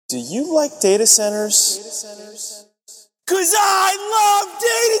Do you like data centers? Cause I love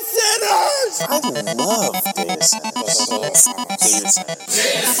data centers! I love data centers. Data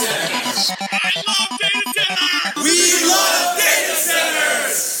centers. I love data centers! We love data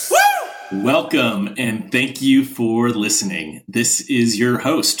centers! Woo! Welcome, and thank you for listening. This is your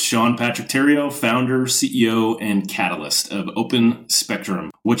host, Sean Patrick Theriault, founder, CEO, and catalyst of Open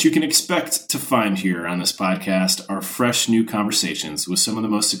Spectrum. What you can expect to find here on this podcast are fresh new conversations with some of the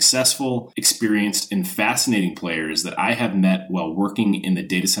most successful, experienced, and fascinating players that I have met while working in the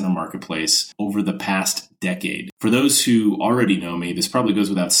data center marketplace over the past decade. For those who already know me, this probably goes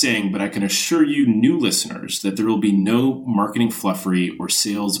without saying, but I can assure you new listeners that there will be no marketing fluffery or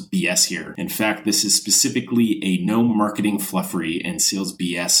sales BS here. In fact, this is specifically a no marketing fluffery and sales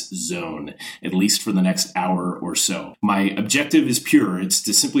BS zone, at least for the next hour or so. My objective is pure. It's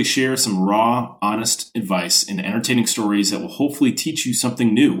to simply share some raw, honest advice and entertaining stories that will hopefully teach you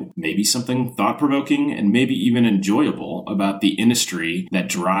something new, maybe something thought-provoking and maybe even enjoyable about the industry that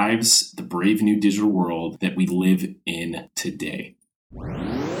drives the brave new digital world that we live in today.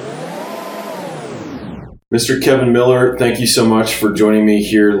 Mr. Kevin Miller, thank you so much for joining me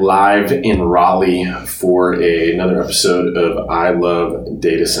here live in Raleigh for another episode of I Love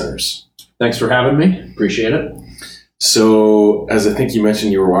Data Centers. Thanks for having me. Appreciate it. So, as I think you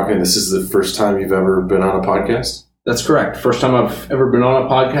mentioned, you were walking, this is the first time you've ever been on a podcast? That's correct. First time I've ever been on a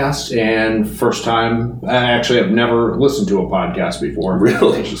podcast, and first time I've never listened to a podcast before.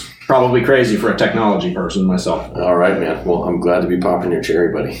 Really? Which is probably crazy for a technology person myself. All right, man. Well, I'm glad to be popping your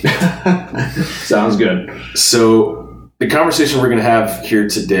cherry, buddy. Sounds good. So, the conversation we're going to have here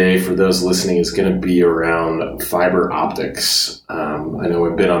today for those listening is going to be around fiber optics. I know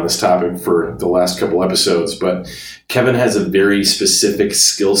we've been on this topic for the last couple episodes, but Kevin has a very specific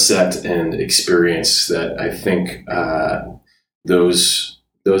skill set and experience that I think those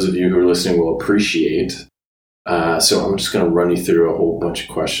of you who are listening will appreciate. So I'm just going to run you through a whole bunch of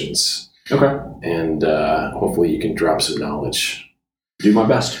questions. Okay. And hopefully you can drop some knowledge. Do my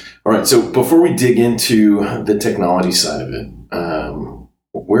best. All right. So before we dig into the technology side of it,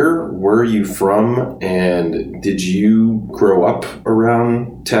 where were you from, and did you grow up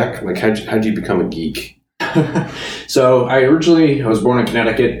around tech? Like, how'd you become a geek? So I was born in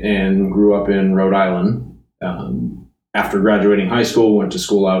Connecticut and grew up in Rhode Island. After graduating high school, went to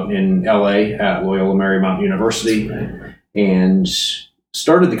school out in LA at Loyola Marymount University, and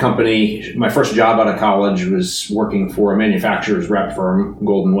started the company. My first job out of college was working for a manufacturer's rep firm,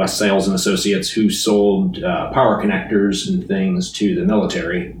 Golden West Sales and Associates, who sold power connectors and things to the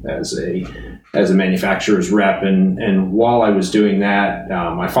military as a manufacturer's rep. And while I was doing that,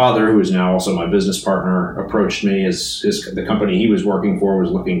 my father, who is now also my business partner, approached me as the company he was working for was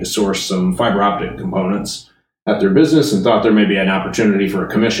looking to source some fiber optic components at their business, and thought there may be an opportunity for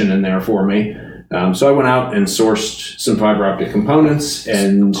a commission in there for me. So I went out and sourced some fiber optic components.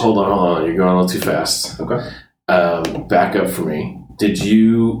 And hold on, you're going a little too fast. Okay. Back up for me.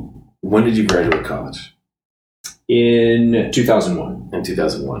 When did you graduate college? In 2001. In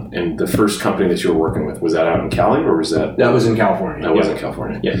 2001. And the first company that you were working with, was that out in Cali, or was that? That was in California. That was in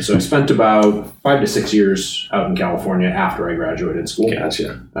California. Yeah. So I spent about 5 to 6 years out in California after I graduated school.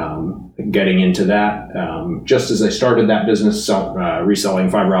 Gotcha. Getting into that, just as I started that business, reselling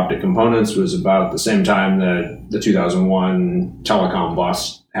fiber optic components, was about the same time that the 2001 telecom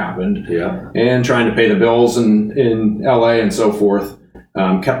bust happened. Yeah. And trying to pay the bills in LA and so forth.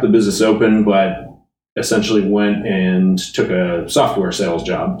 Kept the business open, but essentially went and took a software sales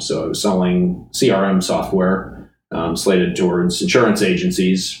job. So I was selling CRM software slated towards insurance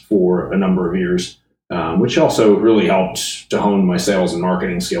agencies for a number of years, which also really helped to hone my sales and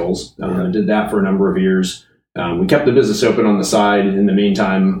marketing skills. I did that for a number of years. We kept the business open on the side. In the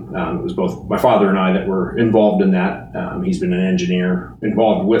meantime, it was both my father and I that were involved in that. He's been an engineer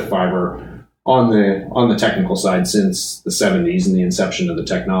involved with fiber on the technical side since the 70s and the inception of the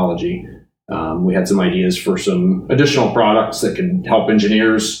technology. We had some ideas for some additional products that could help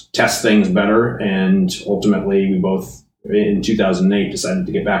engineers test things better. And ultimately, we both, in 2008, decided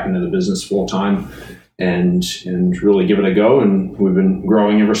to get back into the business full time and really give it a go. And we've been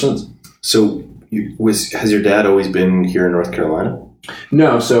growing ever since. So has your dad always been here in North Carolina?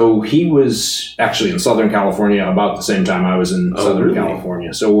 No. So he was actually in Southern California about the same time I was in Southern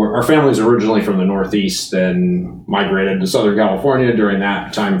California. So our family's originally from the Northeast and migrated to Southern California during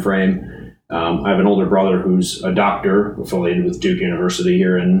that time frame. I have an older brother who's a doctor affiliated with Duke University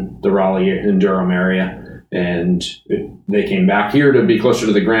here in the Raleigh and Durham area. And they came back here to be closer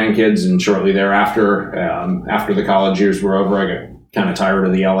to the grandkids. And shortly thereafter, after the college years were over, I got kind of tired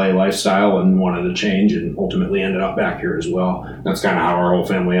of the LA lifestyle and wanted to change, and ultimately ended up back here as well. That's kind of how our whole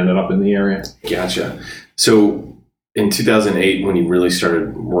family ended up in the area. Gotcha. So in 2008, when you really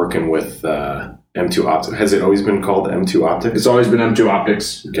started working with M2 Optics, has it always been called M2 Optics? It's always been M2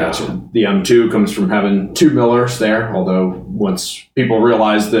 Optics. Gotcha. The M2 comes from having two Millers there, although once people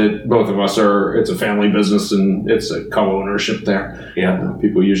realize that both of us it's a family business and it's a co-ownership there. Yeah.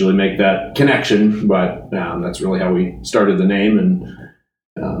 People usually make that connection, but that's really how we started the name and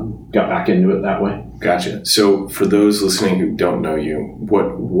got back into it that way. Gotcha. So for those listening who don't know you,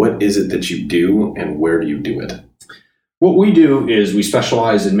 what is it that you do and where do you do it? What we do is we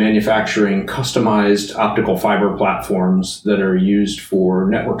specialize in manufacturing customized optical fiber platforms that are used for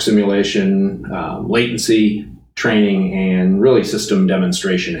network simulation, latency, training, and really system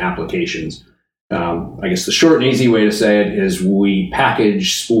demonstration applications. I guess the short and easy way to say it is we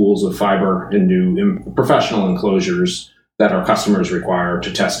package spools of fiber into professional enclosures that our customers require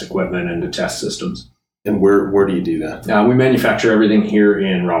to test equipment and to test systems. And where do you do that? We manufacture everything here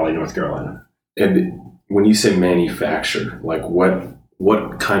in Raleigh, North Carolina. And when you say manufacture, like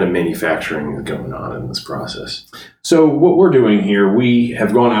what kind of manufacturing is going on in this process? So what we're doing here, we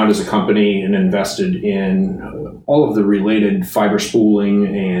have gone out as a company and invested in all of the related fiber spooling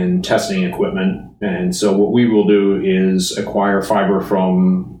and testing equipment. And so what we will do is acquire fiber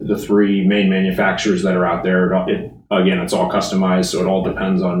from the three main manufacturers that are out there. Again, it's all customized, so it all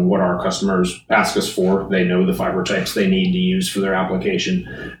depends on what our customers ask us for. They know the fiber types they need to use for their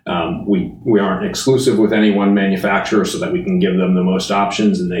application. We aren't exclusive with any one manufacturer so that we can give them the most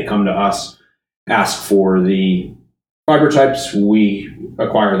options, and they come to us, ask for the fiber types. We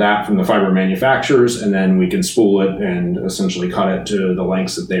acquire that from the fiber manufacturers, and then we can spool it and essentially cut it to the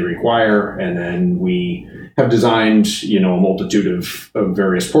lengths that they require. And then we have designed, a multitude of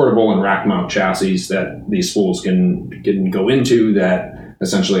various portable and rack mount chassis that these spools can go into that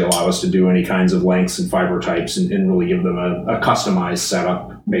essentially allow us to do any kinds of lengths and fiber types and really give them a customized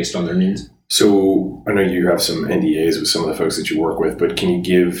setup based on their needs. So I know you have some NDAs with some of the folks that you work with, but can you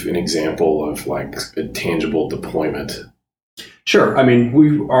give an example of like a tangible deployment? Sure. I mean,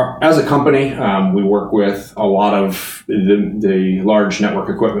 we are, as a company, we work with a lot of the large network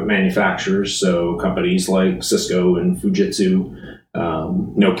equipment manufacturers. So companies like Cisco and Fujitsu,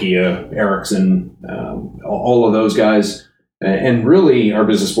 Nokia, Ericsson, all of those guys. And really, our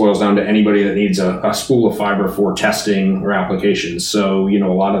business boils down to anybody that needs a spool of fiber for testing or applications. So, a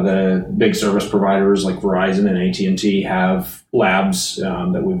lot of the big service providers like Verizon and AT&T have labs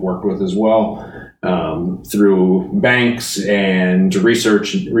that we've worked with as well, through banks and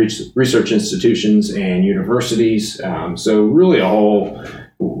research institutions and universities. So really a whole,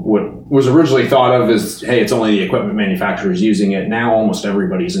 what was originally thought of as, hey, it's only the equipment manufacturers using it. Now almost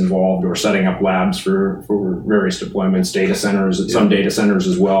everybody's involved or setting up labs for various deployments, data centers, some data centers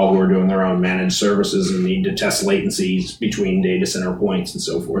as well, who are doing their own managed services and need to test latencies between data center points and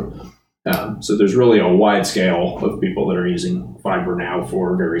so forth. So there's really a wide scale of people that are using fiber now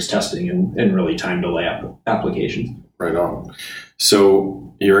for various testing and really time delay applications. Right on.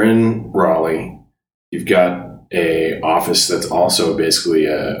 So you're in Raleigh. You've got a office that's also basically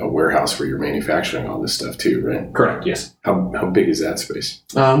a warehouse where you're manufacturing all this stuff too, right? Correct, yes. How big is that space?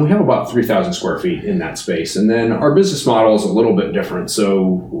 We have about 3,000 square feet in that space. And then our business model is a little bit different.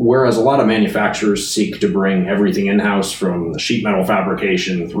 So whereas a lot of manufacturers seek to bring everything in-house from the sheet metal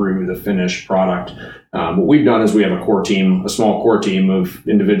fabrication through the finished product, what we've done is we have a small core team of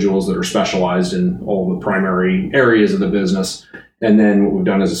individuals that are specialized in all the primary areas of the business. And then what we've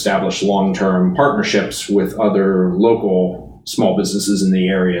done is establish long-term partnerships with other local small businesses in the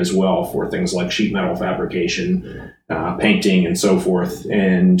area as well for things like sheet metal fabrication, painting, and so forth.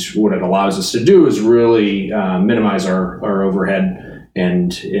 And what it allows us to do is really minimize our overhead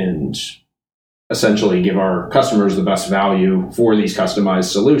and essentially give our customers the best value for these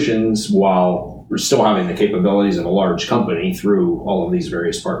customized solutions while we're still having the capabilities of a large company through all of these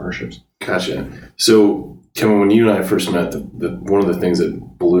various partnerships. Gotcha. So Kevin, when you and I first met, one of the things that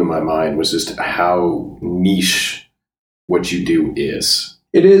blew my mind was just how niche what you do is.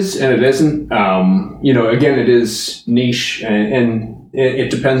 It is, and it isn't. Again, it is niche, and it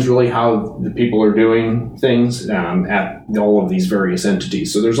depends really how the people are doing things at all of these various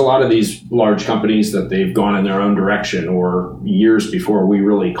entities. So there's a lot of these large companies that they've gone in their own direction, or years before we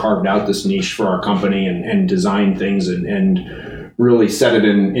really carved out this niche for our company and designed things and really set it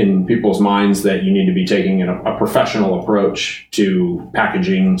in people's minds that you need to be taking a professional approach to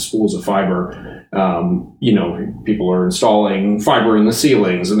packaging spools of fiber. People are installing fiber in the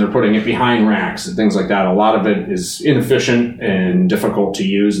ceilings and they're putting it behind racks and things like that. A lot of it is inefficient and difficult to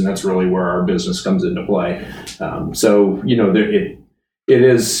use, and that's really where our business comes into play. it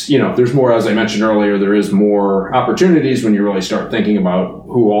is, there's more, as I mentioned earlier, there is more opportunities when you really start thinking about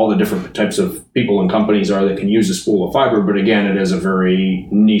who all the different types of people and companies are that can use a spool of fiber. But again, it is a very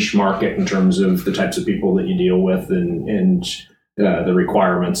niche market in terms of the types of people that you deal with and the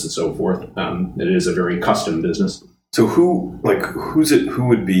requirements and so forth. It is a very custom business. So who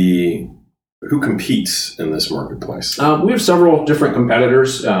competes in this marketplace? We have several different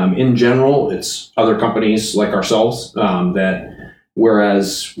competitors. In general, it's other companies like ourselves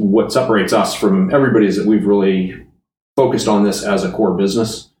whereas what separates us from everybody is that we've really focused on this as a core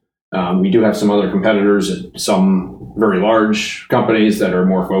business. We do have some other competitors at some very large companies that are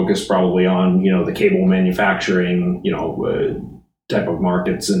more focused probably on, the cable manufacturing, type of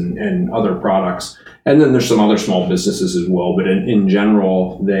markets and other products. And then there's some other small businesses as well. But in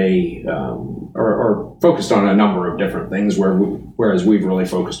general, they are focused on a number of different things, whereas we've really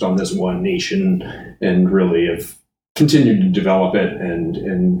focused on this one niche and really have continued to develop it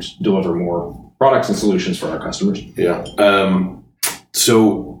and deliver more products and solutions for our customers. Yeah.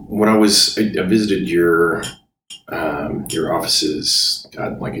 So when I visited your offices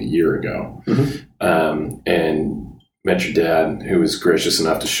like a year ago, and met your dad, who was gracious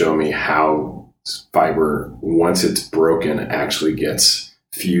enough to show me how fiber, once it's broken, actually gets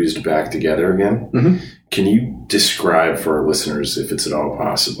fused back together again. Mm-hmm. Can you describe for our listeners, if it's at all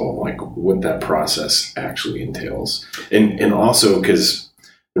possible, like what that process actually entails? And also, because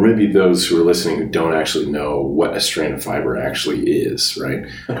there may be those who are listening who don't actually know what a strand of fiber actually is, right?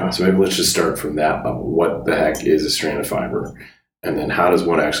 Okay. So maybe let's just start from that level. What the heck is a strand of fiber? And then how does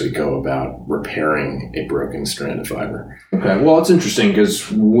one actually go about repairing a broken strand of fiber? Okay, well, it's interesting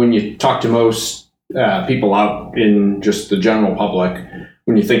because when you talk to most people out in just the general public,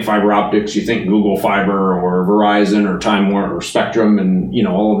 when you think fiber optics, you think Google Fiber or Verizon or Time Warner or Spectrum and,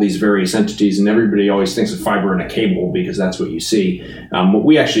 all of these various entities. And everybody always thinks of fiber in a cable because that's what you see. What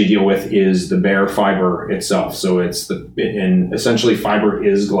we actually deal with is the bare fiber itself. So and essentially fiber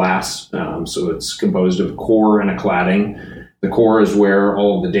is glass. So it's composed of a core and a cladding. The core is where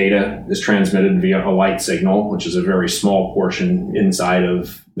all of the data is transmitted via a light signal, which is a very small portion inside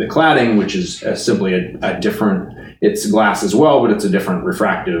of the cladding, which is simply a different, it's glass as well, but it's a different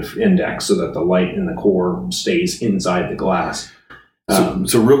refractive index so that the light in the core stays inside the glass.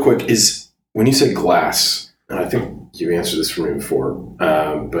 So real quick, when you say glass, and I think you answered this for me before,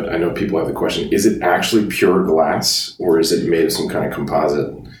 but I know people have the question, is it actually pure glass or is it made of some kind of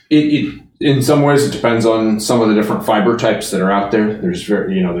composite? In some ways, it depends on some of the different fiber types that are out there. There's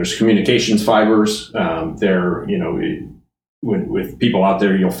communications fibers. With people out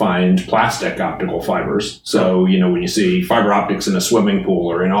there, you'll find plastic optical fibers. So, when you see fiber optics in a swimming pool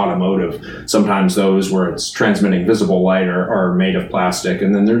or in automotive, sometimes those where it's transmitting visible light are made of plastic.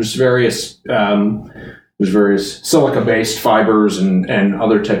 And then there's various silica-based fibers and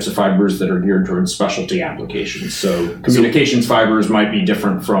other types of fibers that are geared towards specialty applications. So communications fibers might be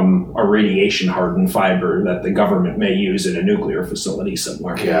different from a radiation-hardened fiber that the government may use in a nuclear facility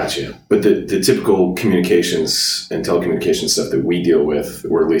somewhere. Gotcha. But the typical communications and telecommunications stuff that we deal with,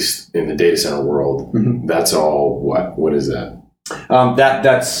 or at least in the data center world, that's all what? What is that?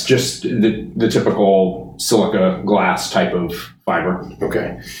 That's just the typical silica glass type of fiber.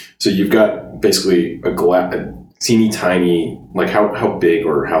 Okay. So you've got basically a teeny tiny, like how big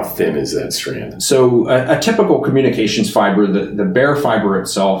or how thin is that strand? So a typical communications fiber, the bare fiber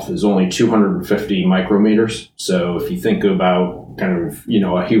itself is only 250 micrometers. So if you think about kind of,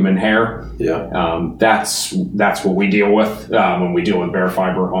 a human hair, that's what we deal with when we deal with bare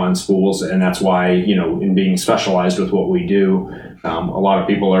fiber on spools. And that's why, in being specialized with what we do, a lot of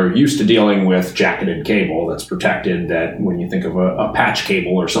people are used to dealing with jacketed cable that's protected, that when you think of a patch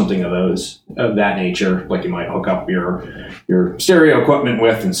cable or something of that nature, like you might hook up your stereo equipment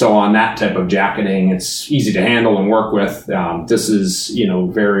with and so on, that type of jacketing, it's easy to handle and work with. This is,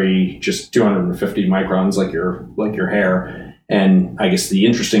 very just 250 microns like your hair. And I guess the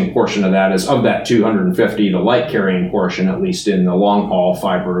interesting portion of that is of that 250, the light carrying portion, at least in the long haul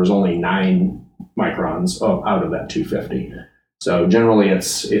fiber, is only 9 microns out of that 250. So generally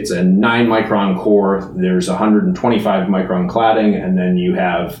it's a 9 micron core. There's 125 micron cladding, and then you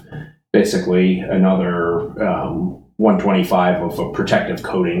have basically another 125 of a protective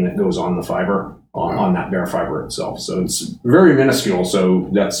coating that goes on the fiber, on that bare fiber itself. So it's very minuscule. So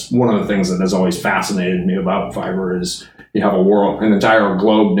that's one of the things that has always fascinated me about fiber is you have an entire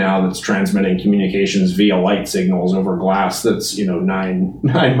globe now that's transmitting communications via light signals over glass that's 9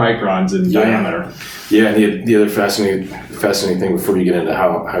 microns in diameter. Yeah, the other fascinating thing before you get into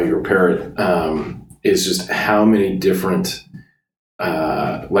how you repair it is just how many different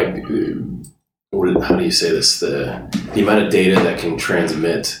how do you say this? The amount of data that can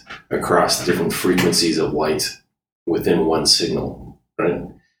transmit across the different frequencies of light within one signal, right?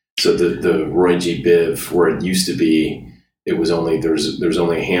 So the Roy G. Biv, where it used to be, it was only there's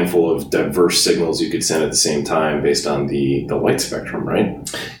only a handful of diverse signals you could send at the same time based on the light spectrum, right?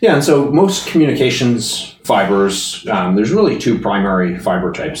 Yeah, and so most communications fibers, there's really two primary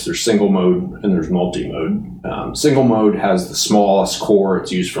fiber types. There's single mode and there's multi-mode. Single mode has the smallest core.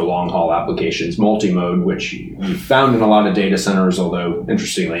 It's used for long haul applications. Multi-mode, which we found in a lot of data centers, although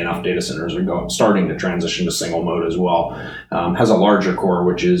interestingly enough, data centers are starting to transition to single mode as well, has a larger core,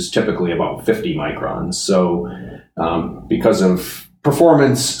 which is typically about 50 microns. So because of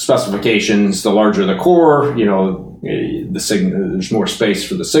performance specifications, the larger the core, there's more space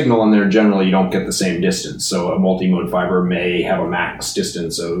for the signal in there. Generally, you don't get the same distance. So a multi-mode fiber may have a max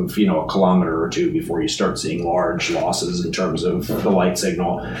distance of, a kilometer or two before you start seeing large losses in terms of the light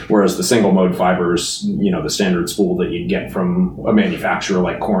signal. Whereas the single mode fibers, the standard spool that you'd get from a manufacturer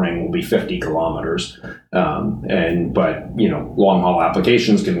like Corning will be 50 kilometers. But long haul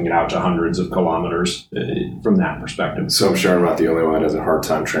applications can get out to hundreds of kilometers from that perspective. So I'm sure I'm not the only one that has a hard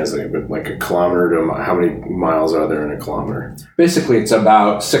time translating, but like a kilometer to how many miles are there in a kilometer? Basically, it's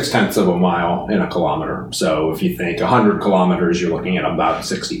about 0.6 of a mile in a kilometer. So if you think 100 kilometers, you're looking at about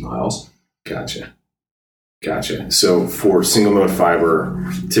 60 miles. Gotcha. So for single mode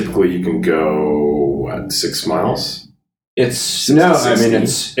fiber, typically you can go 6 miles? It's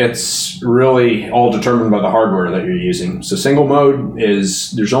really all determined by the hardware that you're using. So single mode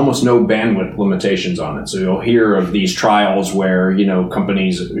there's almost no bandwidth limitations on it. So you'll hear of these trials where,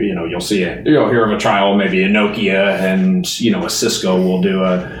 companies, you'll hear of a trial, maybe a Nokia and, a Cisco will do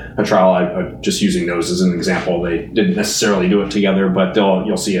a trial. I'm just using those as an example. They didn't necessarily do it together, but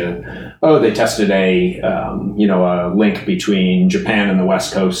you'll see they tested a link between Japan and the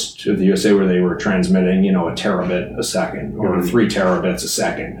West Coast of the USA where they were transmitting, a terabit a second or 3 terabits a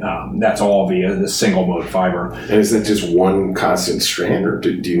second. That's all via the single mode fiber. And is that just one constant strand, or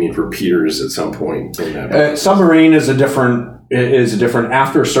do you need repeaters at some point in that? Submarine is a different.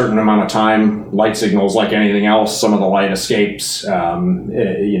 After a certain amount of time, light signals, like anything else, some of the light escapes,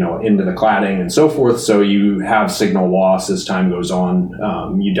 into the cladding and so forth. So you have signal loss as time goes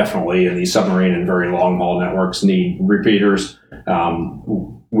on. You definitely, in these submarine and very long haul networks, need repeaters.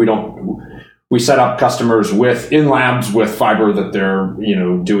 We set up customers in labs with fiber that they're,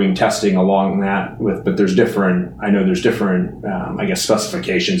 doing testing along that with, but there's different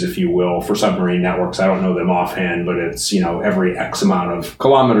specifications, if you will, for submarine networks. I don't know them offhand, but it's, every X amount of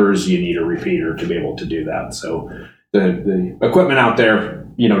kilometers, you need a repeater to be able to do that. So the equipment out there,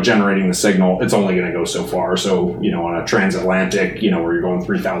 generating the signal, it's only going to go so far. So, on a transatlantic, where you're going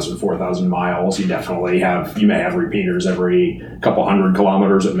 3,000, 4,000 miles, you may have repeaters every couple hundred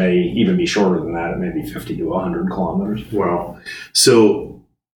kilometers. It may even be shorter than that. It may be 50 to 100 kilometers. Wow. So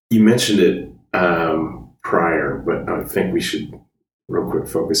you mentioned it prior, but I think we should real quick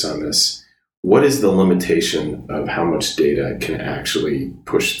focus on this. What is the limitation of how much data can actually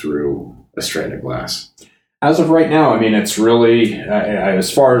push through a strand of glass? As of right now, it's really,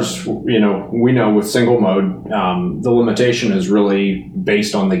 as far as, we know with single mode, the limitation is really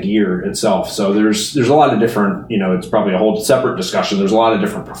based on the gear itself. So there's a lot of different, it's probably a whole separate discussion. There's a lot of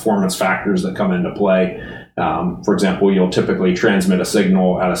different performance factors that come into play. For example, you'll typically transmit a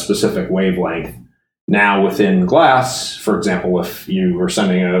signal at a specific wavelength. Now within glass, for example, if you were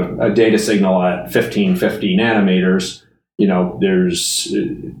sending a data signal at 1550 nanometers, there's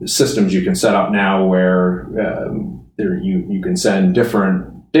systems you can set up now where you can send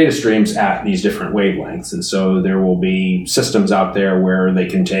different data streams at these different wavelengths. And so there will be systems out there where they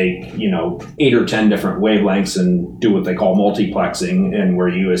can take, 8 or 10 different wavelengths and do what they call multiplexing, and where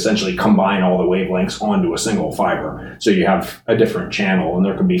you essentially combine all the wavelengths onto a single fiber. So you have a different channel, and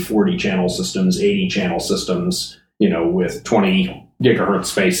there could be 40 channel systems, 80 channel systems, with 20 gigahertz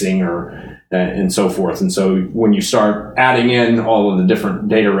spacing and so forth. And so when you start adding in all of the different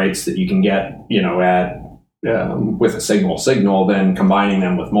data rates that you can get, with a signal, then combining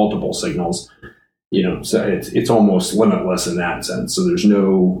them with multiple signals, so it's almost limitless in that sense. So there's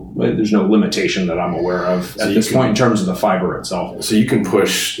no limitation that I'm aware of at this point in terms of the fiber itself. So you can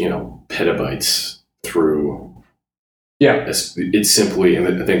push, petabytes through. Yeah. It's simply, and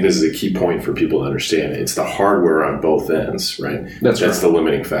I think this is a key point for people to understand, it's the hardware on both ends, right? That's the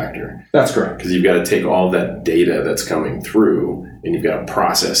limiting factor. That's correct. Because you've got to take all that data that's coming through and you've got to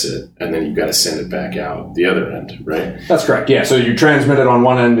process it, and then you've got to send it back out the other end, right? That's correct. Yeah. So you transmit it on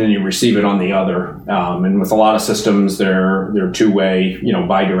one end and you receive it on the other. And with a lot of systems, they're two-way,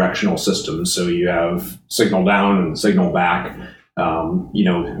 bidirectional systems. So you have signal down and signal back.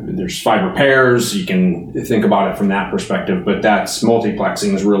 There's fiber pairs. You can think about it from that perspective, but that's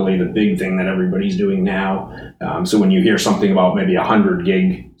multiplexing is really the big thing that everybody's doing now. So when you hear something about maybe 100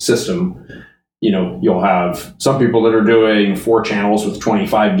 gig system, you'll have some people that are doing 4 channels with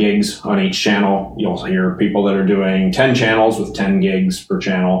 25 gigs on each channel. You'll hear people that are doing 10 channels with 10 gigs per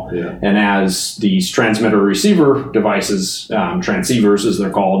channel. Yeah. And as these transmitter receiver devices, transceivers as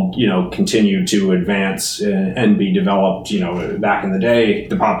they're called, continue to advance and be developed, back in the day,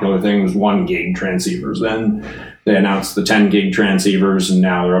 the popular thing was 1 gig transceivers. Then they announced the 10 gig transceivers, and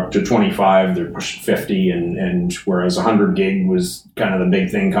now they're up to 25. They're pushing 50, and whereas 100 gig was kind of the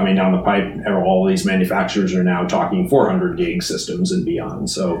big thing coming down the pipe, all these manufacturers are now talking 400 gig systems and beyond.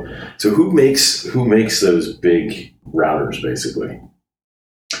 So who makes those big routers, basically?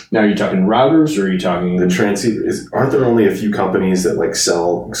 Now, are you talking routers, or are you talking the transceivers? Aren't there only a few companies that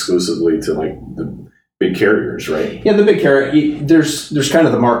sell exclusively to the big carriers, right? Yeah, the big carrier. There's kind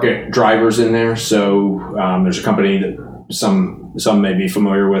of the market drivers in there. So there's a company that some may be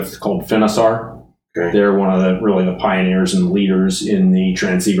familiar with called Finisar. Okay. They're one of the pioneers and leaders in the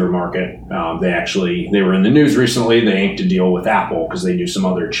transceiver market. They were in the news recently. They inked a deal with Apple because they do some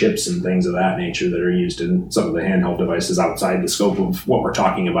other chips and things of that nature that are used in some of the handheld devices outside the scope of what we're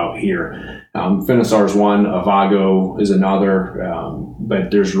talking about here. Finisar is one, Avago is another,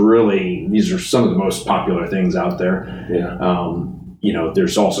 but these are some of the most popular things out there. Yeah.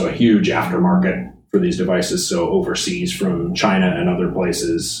 There's also a huge aftermarket for these devices. So overseas from China and other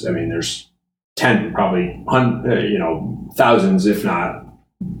places, there's 10, probably, thousands, if not,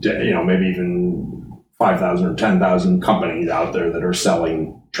 maybe even 5,000 or 10,000 companies out there that are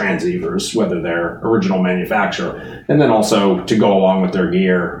selling transceivers, whether they're original manufacturer. And then also to go along with their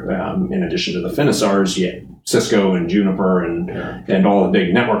gear, in addition to the Finisars, Cisco and Juniper and all the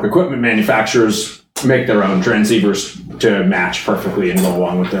big network equipment manufacturers make their own transceivers to match perfectly and go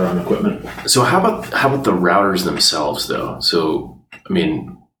along with their own equipment. So how about the routers themselves, though? So,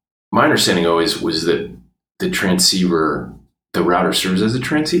 my understanding always was that the router serves as a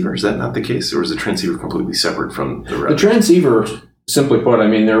transceiver. Is that not the case? Or is the transceiver completely separate from the router? The transceiver, simply put,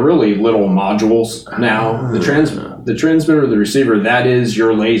 they're really little modules now. The transmitter, the receiver, that is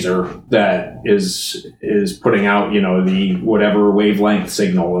your laser that is putting out, the whatever wavelength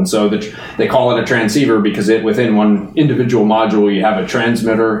signal. And so they call it a transceiver because within one individual module, you have a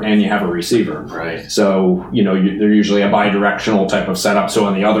transmitter and you have a receiver. Right. So, they're usually a bidirectional type of setup. So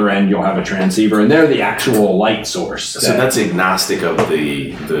on the other end, you'll have a transceiver, and they're the actual light source. So that's agnostic of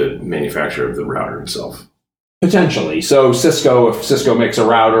the manufacturer of the router itself. Potentially. So if Cisco makes a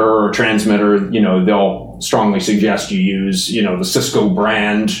router or a transmitter, they'll strongly suggest you use, the Cisco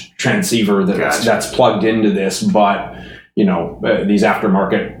brand transceiver that's plugged into this. But, these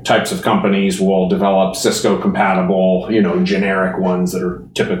aftermarket types of companies will develop Cisco compatible, generic ones that are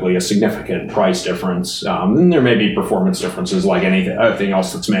typically a significant price difference. And there may be performance differences like anything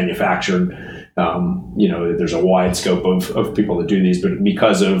else that's manufactured. There's a wide scope of people that do these, but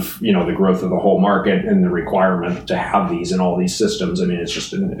because of, the growth of the whole market and the requirement to have these in all these systems, it's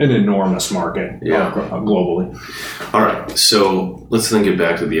just an enormous market globally. All right. So let's then get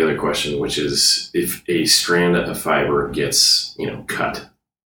back to the other question, which is if a strand of fiber gets, cut,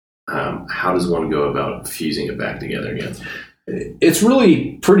 how does one go about fusing it back together again? It's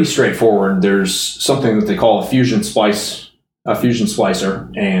really pretty straightforward. There's something that they call a fusion splicer,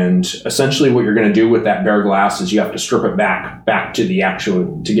 and essentially what you're going to do with that bare glass is you have to strip it back to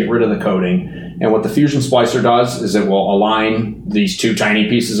to get rid of the coating. And what the fusion splicer does is it will align these 2 tiny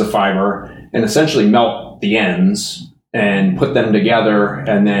pieces of fiber and essentially melt the ends and put them together,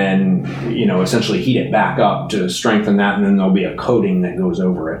 and then essentially heat it back up to strengthen that, and then there'll be a coating that goes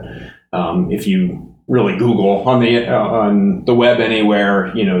over it. If you really Google on the web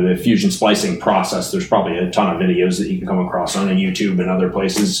anywhere, the fusion splicing process, there's probably a ton of videos that you can come across on YouTube and other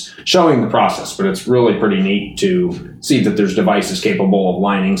places showing the process, but it's really pretty neat to see that there's devices capable of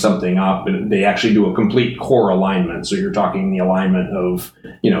lining something up. They actually do a complete core alignment. So you're talking the alignment of,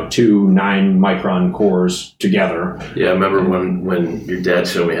 2 9-micron cores together. Yeah, I remember when your dad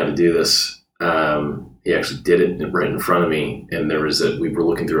showed me how to do this, he actually did it right in front of me, and we were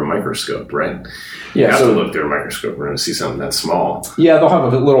looking through a microscope, right? Yeah, you have to look through a microscope. We're going to see something that small. Yeah, they'll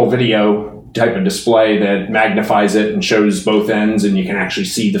have a little video type of display that magnifies it and shows both ends, and you can actually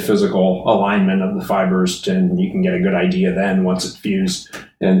see the physical alignment of the fibers, and you can get a good idea then once it's fused.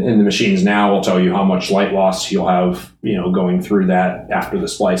 And the machines now will tell you how much light loss you'll have, going through that after the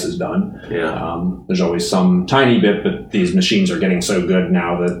splice is done. Yeah. There's always some tiny bit, but these machines are getting so good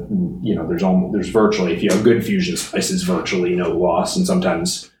now that, there's virtually, if you have good fusion splices, virtually no loss. And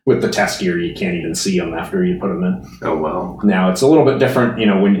sometimes with the test gear, you can't even see them after you put them in. Oh, wow. Now it's a little bit different,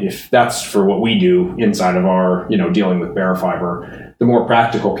 if that's for what we do inside of our, dealing with bare fiber. The more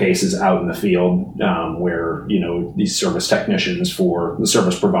practical cases out in the field, where, these service technicians for the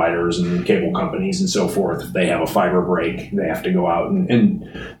service providers and cable companies and so forth, if they have a fiber break, they have to go out and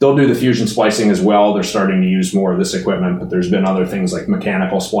they'll do the fusion splicing as well. They're starting to use more of this equipment, but there's been other things like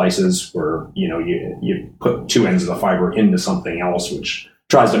mechanical splices where, you put two ends of the fiber into something else, which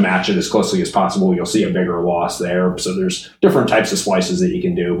tries to match it as closely as possible. You'll see a bigger loss there. So there's different types of splices that you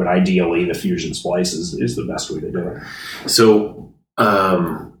can do, but ideally the fusion splice is the best way to do it. So,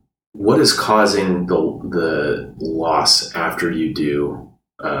 what is causing the loss after you do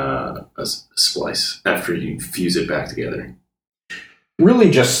a splice, after you fuse it back together? Really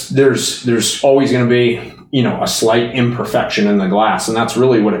just there's always going to be, a slight imperfection in the glass. And that's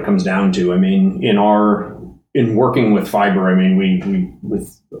really what it comes down to. I mean, in working with fiber, I mean, we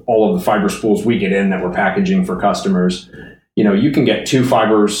with all of the fiber spools we get in that we're packaging for customers, you can get two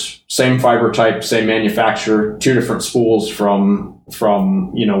fibers, same fiber type, same manufacturer, two different spools from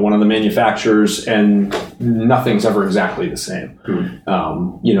one of the manufacturers, and nothing's ever exactly the same.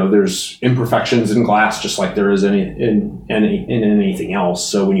 There's imperfections in glass just like there is in anything else.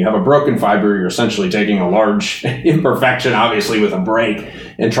 So when you have a broken fiber, you're essentially taking a large imperfection, obviously with a break,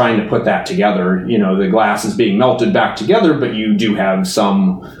 and trying to put that together. The glass is being melted back together, but you do have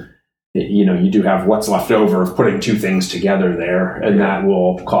you do have what's left over of putting two things together there, and that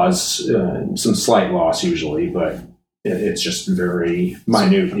will cause some slight loss usually, but it's just very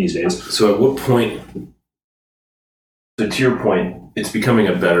minute these days. So at what point, so to your point, it's becoming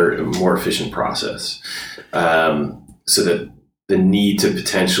a better, more efficient process, so that the need to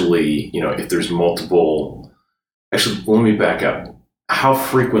potentially, if there's multiple, actually, let me back up. How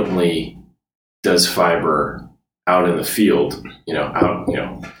frequently does fiber out in the field,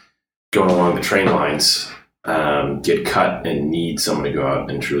 going along the train lines, get cut and need someone to go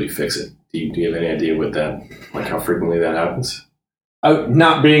out and truly fix it? Do you have any idea how frequently that happens?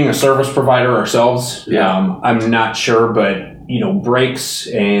 Not being a service provider ourselves, I'm not sure, but breaks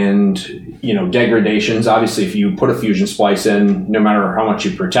and degradations. Obviously, if you put a fusion splice in, no matter how much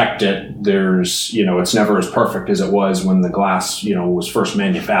you protect it, there's it's never as perfect as it was when the glass was first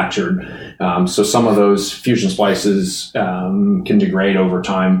manufactured. So some of those fusion splices can degrade over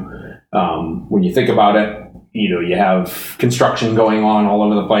time. When you think about it, you have construction going on all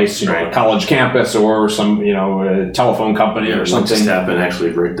over the place, right. A college campus or some, a telephone company or something. Just happened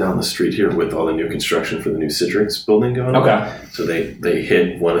actually right down the street here with all the new construction for the new Citrix building going on. Okay. So they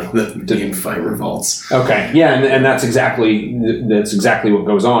hit one of the main fiber vaults. Okay. Yeah. And that's exactly what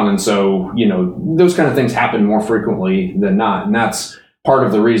goes on. And so, those kind of things happen more frequently than not. And that's part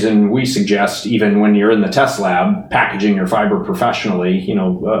of the reason we suggest, even when you're in the test lab, packaging your fiber professionally.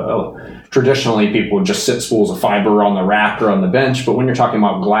 Traditionally, people would just sit spools of fiber on the rack or on the bench, but when you're talking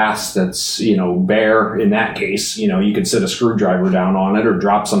about glass that's, bare, in that case, you could sit a screwdriver down on it or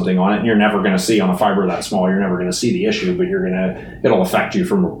drop something on it, and you're never going to see on a fiber that small, you're never going to see the issue, but it'll affect you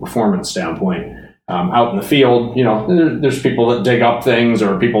from a performance standpoint. Out in the field, there's people that dig up things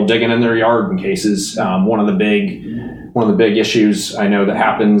or people digging in their yard in cases. One of the big issues I know that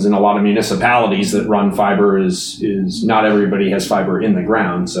happens in a lot of municipalities that run fiber is not everybody has fiber in the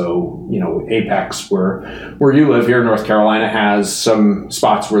ground. So, Apex, where you live here in North Carolina, has some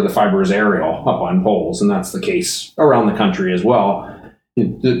spots where the fiber is aerial up on poles, and that's the case around the country as well.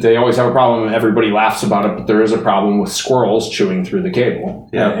 They always have a problem. Everybody laughs about it, but there is a problem with squirrels chewing through the cable.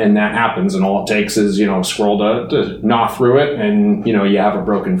 Yeah. And that happens, and all it takes is, a squirrel to gnaw through it, and, you have a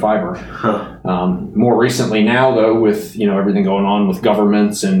broken fiber. Huh. More recently now, though, with, everything going on with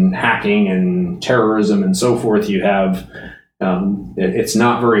governments and hacking and terrorism and so forth, you have... it's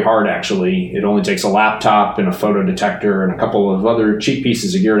not very hard, actually. It only takes a laptop and a photo detector and a couple of other cheap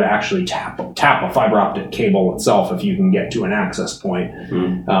pieces of gear to actually tap a fiber optic cable itself if you can get to an access point.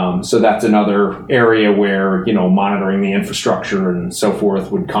 So that's another area where, monitoring the infrastructure and so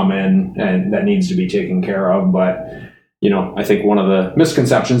forth would come in, and that needs to be taken care of. But I think one of the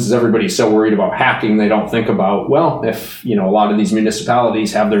misconceptions is everybody's so worried about hacking, they don't think about, well, if, a lot of these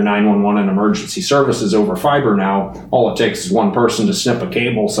municipalities have their 911 and emergency services over fiber now, all it takes is one person to snip a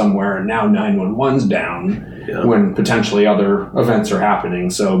cable somewhere, and now 911's down. when potentially other events are happening.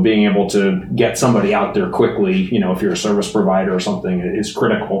 So being able to get somebody out there quickly, if you're a service provider or something, is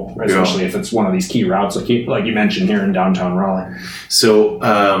critical, especially if it's one of these key routes like you mentioned here in downtown Raleigh. So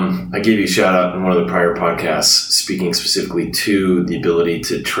I gave you a shout out in one of the prior podcasts, speaking specifically to the ability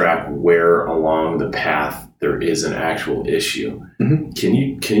to track where along the path there is an actual issue. Mm-hmm.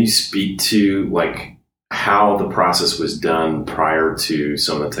 Can you speak to like how the process was done prior to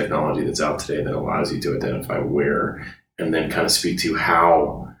some of the technology that's out today that allows you to identify where, and then kind of speak to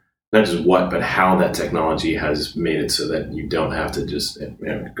how, not just what, but how that technology has made it so that you don't have to just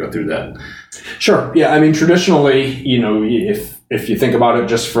go through that? Sure. Yeah. I mean, traditionally, if you think about it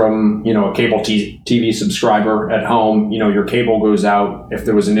just from, a cable TV subscriber at home, your cable goes out. If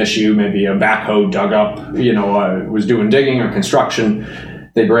there was an issue, maybe a backhoe dug up, was doing digging or construction,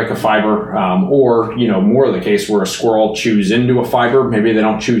 they break a fiber, or, more of the case where a squirrel chews into a fiber. Maybe they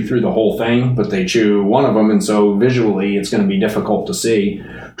don't chew through the whole thing, but they chew one of them. And so visually, it's going to be difficult to see.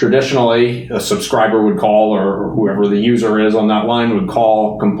 Traditionally, a subscriber would call, or whoever the user is on that line would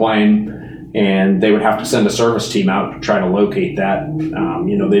call, complain, and they would have to send a service team out to try to locate that.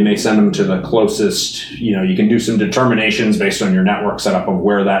 They may send them to the closest, you can do some determinations based on your network setup of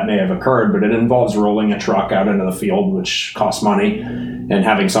where that may have occurred, but it involves rolling a truck out into the field, which costs money, and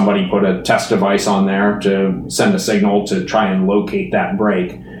having somebody put a test device on there to send a signal to try and locate that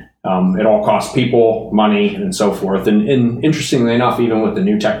break. It all costs people, money, and so forth. And interestingly enough, even with the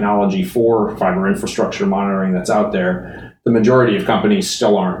new technology for fiber infrastructure monitoring that's out there, the majority of companies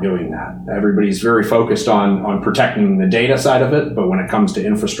still aren't doing that. Everybody's very focused on protecting the data side of it, but when it comes to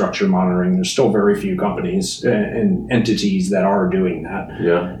infrastructure monitoring, there's still very few companies and entities that are doing that.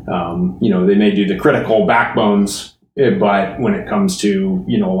 Yeah. They may do the critical backbones, but when it comes to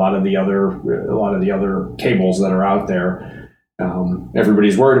a lot of the other cables that are out there,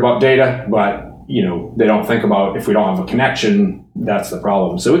 everybody's worried about data, but they don't think about if we don't have a connection, that's the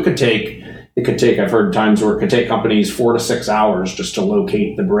problem. So it could take, I've heard times where it could take companies 4 to 6 hours just to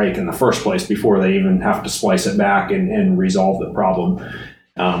locate the break in the first place before they even have to splice it back and resolve the problem.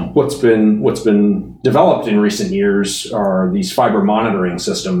 What's been developed in recent years are these fiber monitoring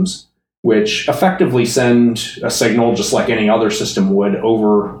systems, which effectively send a signal just like any other system would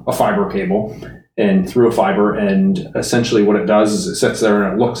over a fiber cable and through a fiber. And essentially what it does is it sits there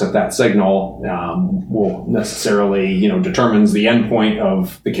and it looks at that signal, will necessarily, determines the endpoint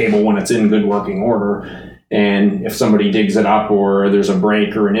of the cable when it's in good working order. And if somebody digs it up or there's a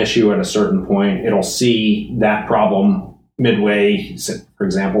break or an issue at a certain point, it'll see that problem midway, for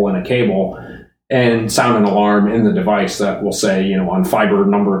example, in a cable, and sound an alarm in the device that will say, on fiber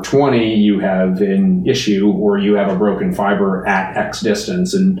number 20, you have an issue or you have a broken fiber at X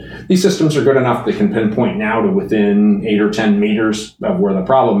distance. And these systems are good enough they can pinpoint now to within 8 or 10 meters of where the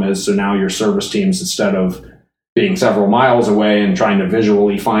problem is. So now your service teams, instead of being several miles away and trying to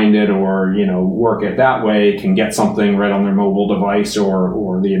visually find it or, work it that way, can get something right on their mobile device,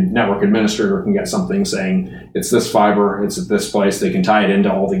 or the network administrator can get something saying it's this fiber, it's at this place. They can tie it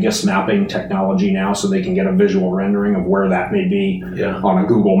into all the GIS mapping technology now, so they can get a visual rendering of where that may be on a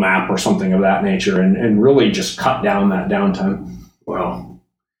Google map or something of that nature, and really just cut down that downtime. Wow.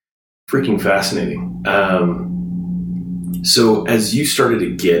 Freaking fascinating. So as you started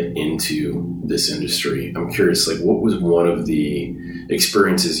to get into this industry, I'm curious, what was one of the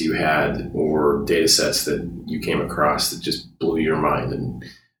experiences you had or data sets that you came across that just blew your mind and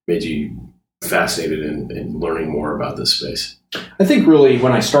made you fascinated in learning more about this space? I think really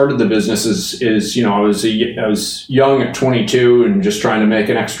when I started the business is I was young at 22 and just trying to make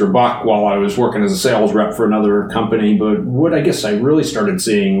an extra buck while I was working as a sales rep for another company. But what I guess I really started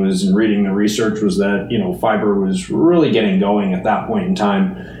seeing was, in reading the research, was that, fiber was really getting going at that point in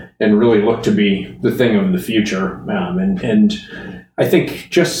time and really looked to be the thing of the future. And I think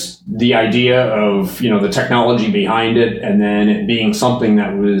just the idea of, the technology behind it, and then it being something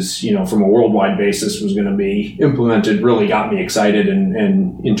that was, from a worldwide basis was going to be implemented, really got me excited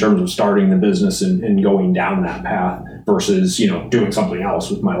and in terms of starting the business and going down that path versus, doing something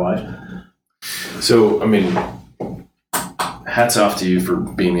else with my life. So, hats off to you for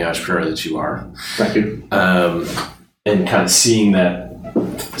being the entrepreneur that you are. Thank you. And kind of seeing that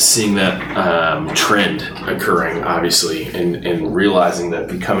trend occurring, obviously, and realizing that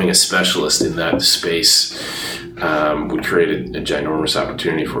becoming a specialist in that space would create a ginormous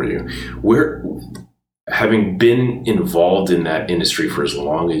opportunity for you. Having been involved in that industry for as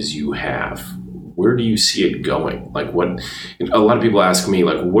long as you have, where do you see it going? A lot of people ask me,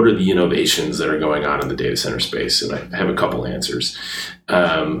 what are the innovations that are going on in the data center space? And I have a couple answers.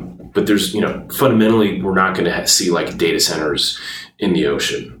 But there's, fundamentally, we're not going to see data centers in the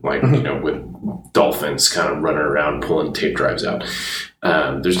ocean, like, with dolphins kind of running around pulling tape drives out.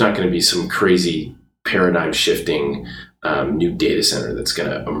 There's not going to be some crazy paradigm shifting new data center that's going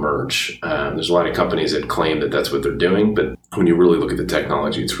to emerge. There's a lot of companies that claim that that's what they're doing, but when you really look at the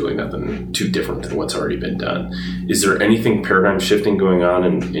technology, it's really nothing too different than what's already been done. Is there anything paradigm shifting going on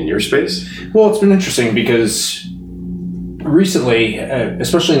in your space? Well, it's been interesting because recently,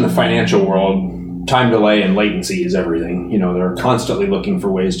 especially in the financial world, time delay and latency is everything. They're constantly looking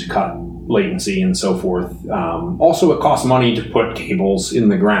for ways to cut latency and so forth. Also, it costs money to put cables in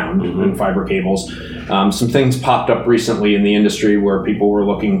the ground and fiber cables. Some things popped up recently in the industry where people were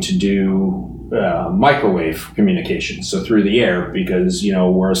looking to do microwave communications, so through the air, because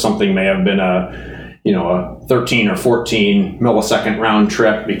where something may have been a 13 or 14 millisecond round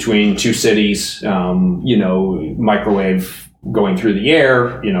trip between two cities, microwave going through the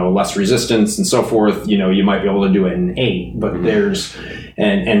air, less resistance and so forth, you might be able to do it in 8, but there's,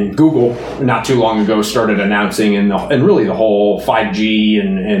 and Google not too long ago started announcing and really the whole 5G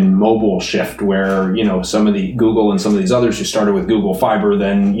and mobile shift where, some of the Google and some of these others who started with Google Fiber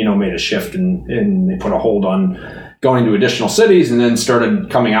then, made a shift and they put a hold on going to additional cities, and then started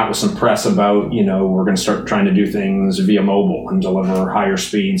coming out with some press about, we're going to start trying to do things via mobile and deliver higher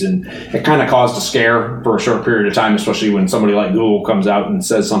speeds. And it kind of caused a scare for a short period of time, especially when somebody like Google comes out and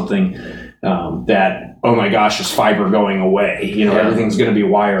says something that, oh my gosh, is fiber going away? Everything's going to be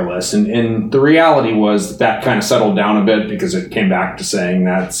wireless. And the reality was that kind of settled down a bit because it came back to saying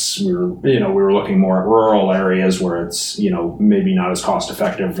we were looking more at rural areas where it's, maybe not as cost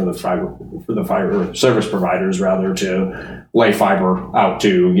effective for the fiber service providers, rather to lay fiber out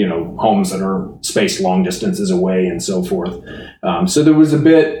to, homes that are spaced long distances away and so forth. So there was a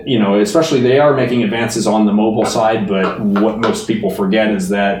bit, especially they are making advances on the mobile side, but what most people forget is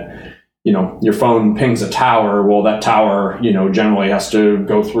that your phone pings a tower. Well, that tower, generally has to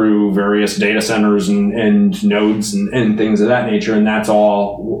go through various data centers and nodes and things of that nature. And that's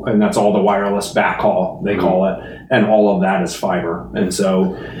all the wireless backhaul, they call it. And all of that is fiber. And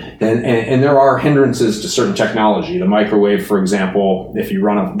so, and there are hindrances to certain technology. The microwave, for example, if you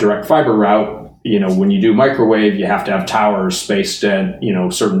run a direct fiber route, when you do microwave, you have to have towers spaced at,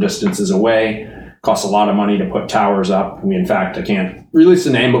 certain distances away. Costs a lot of money to put towers up. In fact, I can't release the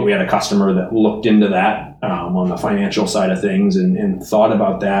name, but we had a customer that looked into that on the financial side of things and thought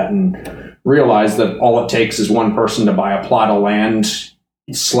about that and realized that all it takes is one person to buy a plot of land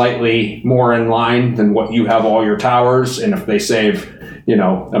slightly more in line than what you have all your towers. And if they save,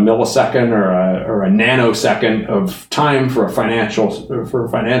 a millisecond or a nanosecond of time for a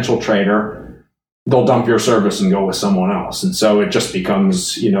financial trader, they'll dump your service and go with someone else. And so it just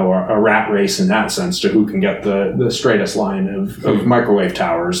becomes, a rat race in that sense to who can get the straightest line of microwave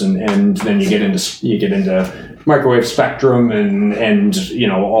towers. And then you get into microwave spectrum and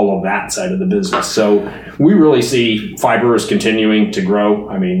all of that side of the business. So we really see fiber is continuing to grow.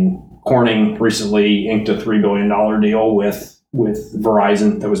 I mean, Corning recently inked a $3 billion deal with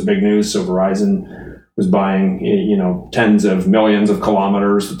Verizon. That was big news. So Verizon was buying, tens of millions of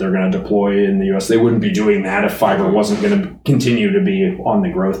kilometers that they're going to deploy in the U.S. They wouldn't be doing that if fiber wasn't going to continue to be on the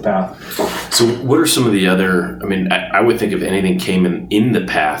growth path. So what are some of the other, I would think if anything came in the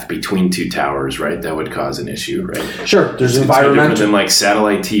path between two towers, right, that would cause an issue, right? Sure. There's it's environmental. Different than like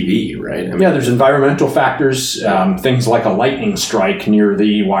satellite TV, right? There's environmental factors, things like a lightning strike near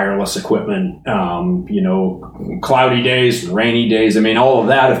the wireless equipment, cloudy days, rainy days. All of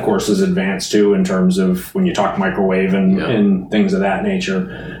that, of course, is advanced too in terms of when you talk microwave and things of that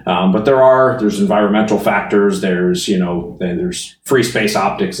nature. But there's environmental factors. There's free space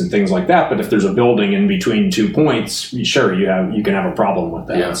optics and things like that. But if there's a building in between 2 points, sure, you can have a problem with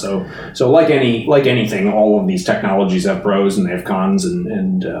that. Yeah. So like anything, all of these technologies have pros and they have cons.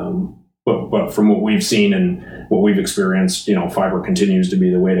 But from what we've seen and what we've experienced, fiber continues to be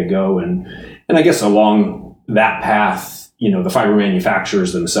the way to go. And I guess along that path, the fiber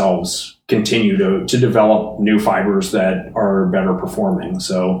manufacturers themselves continue to develop new fibers that are better performing.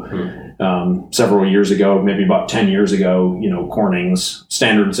 So several years ago, maybe about 10 years ago, Corning's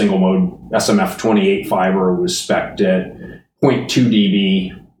standard single mode SMF28 fiber was spec'd at 0.2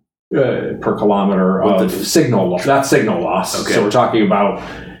 dB per kilometer of signal loss. That's signal loss. Okay. So we're talking about,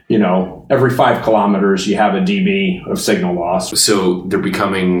 every 5 kilometers you have a dB of signal loss. So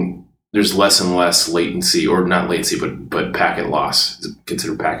there's less and less latency, or not latency, but packet loss. Is it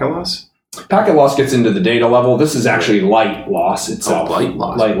considered packet loss? Packet loss gets into the data level. This is actually light loss itself. Oh, light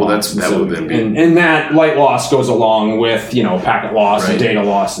loss. That would then be. And that light loss goes along with, packet loss and data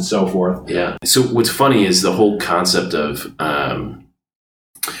loss and so forth. Yeah. So what's funny is the whole concept of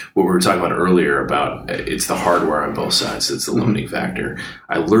what we were talking about earlier about it's the hardware on both sides that's the limiting factor.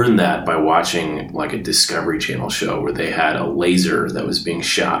 I learned that by watching like a Discovery Channel show where they had a laser that was being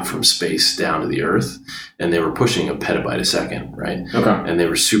shot from space down to the Earth, and they were pushing a petabyte a second, right? Okay. And they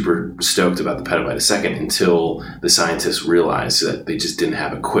were super stoked about the petabyte a second until the scientists realized that they just didn't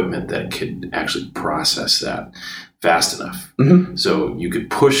have equipment that could actually process that fast enough. Mm-hmm. So you could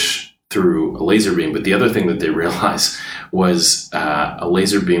push through a laser beam, but the other thing that they realized was a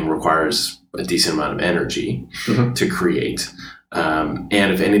laser beam requires a decent amount of energy to create. And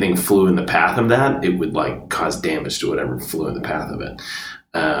if anything flew in the path of that, it would like cause damage to whatever flew in the path of it.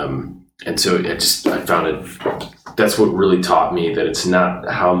 And so I found it, that's what really taught me that it's not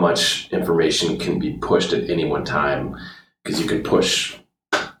how much information can be pushed at any one time, because you can push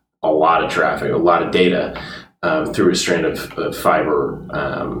a lot of traffic, a lot of data through a strand of fiber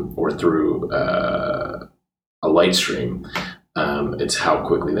or through a light stream. It's how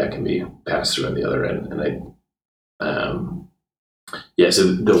quickly that can be passed through on the other end. And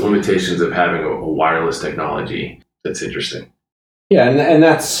so the limitations of having a wireless technology, that's interesting. Yeah, and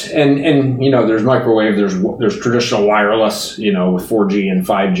that's and you know, there's microwave, there's traditional wireless, you know, with 4G and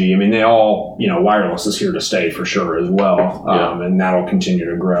 5G. I mean, they all, you know, wireless is here to stay for sure as well, and that'll continue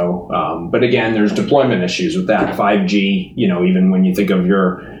to grow. But again, there's deployment issues with that. 5G, you know, even when you think of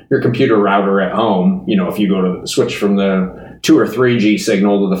your computer router at home, you know, if you go to switch from the 2 or 3G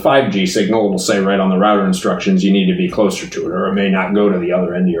signal to the 5G signal, it'll say right on the router instructions you need to be closer to it, or it may not go to the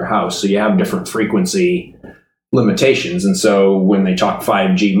other end of your house. So you have different frequency limitations. And so when they talk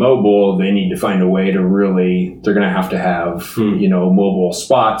 5G mobile, they need to find a way to really, they're going to have, you know, mobile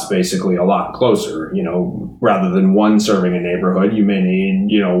spots basically a lot closer, you know, rather than one serving a neighborhood, you may need,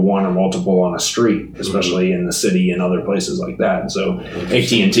 you know, one or multiple on a street, especially in the city and other places like that. And so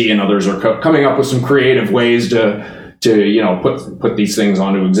AT&T and others are coming up with some creative ways to you know, put these things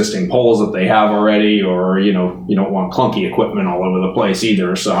onto existing poles that they have already, or, you know, you don't want clunky equipment all over the place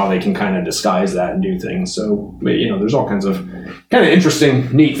either. So how they can kind of disguise that and do things. So, you know, there's all kinds of kind of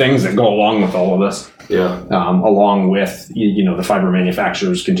interesting, neat things that go along with all of this. Yeah. Along with, you know, the fiber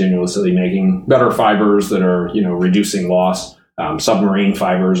manufacturers continuously making better fibers that are, you know, reducing loss. Submarine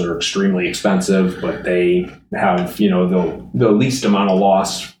fibers are extremely expensive, but they have, you know, the least amount of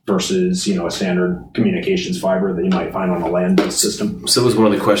loss versus, you know, a standard communications fiber that you might find on a land-based system. So that was one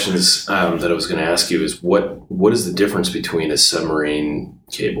of the questions that I was going to ask you is what is the difference between a submarine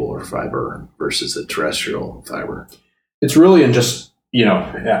cable or fiber versus a terrestrial fiber? It's really in just, you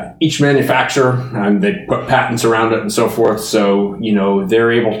know, each manufacturer, they put patents around it and so forth. So, you know,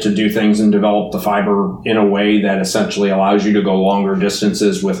 they're able to do things and develop the fiber in a way that essentially allows you to go longer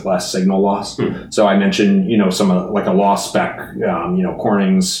distances with less signal loss. So I mentioned, you know, some of like a loss spec, you know,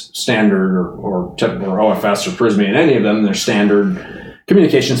 Corning's standard or OFS or Prysmian, any of them, their standard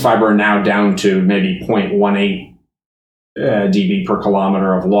communications fiber are now down to maybe 0.18 dB per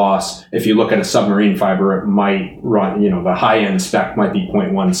kilometer of loss. If you look at a submarine fiber, it might run, you know, the high end spec might be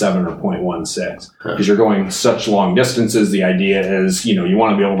 0.17 or 0.16 because you're going such long distances. The idea is, you know, you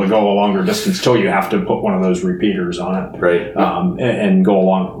want to be able to go a longer distance till you have to put one of those repeaters on it, right? And go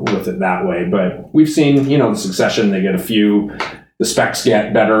along with it that way. But we've seen, you know, the succession. They get the specs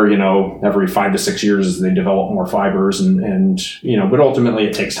get better, you know, every 5 to 6 years as they develop more fibers, and you know, but ultimately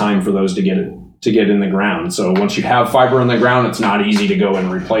it takes time for those to get in the ground. So once you have fiber in the ground, it's not easy to go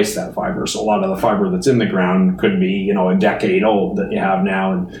and replace that fiber. So a lot of the fiber that's in the ground could be, you know, a decade old that you have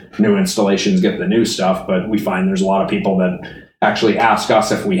now, and new installations get the new stuff. But we find there's a lot of people that actually ask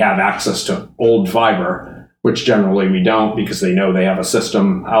us if we have access to old fiber, which generally we don't, because they know they have a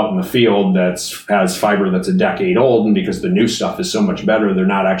system out in the field that has fiber that's a decade old, and because the new stuff is so much better, they're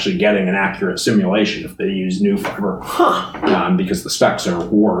not actually getting an accurate simulation if they use new fiber, because the specs are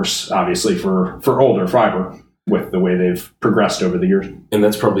worse, obviously, for older fiber with the way they've progressed over the years. And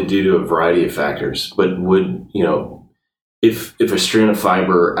that's probably due to a variety of factors. But would, you know, if a strand of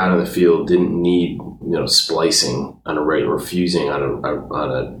fiber out in the field didn't need, you know, splicing on a regular, fusing on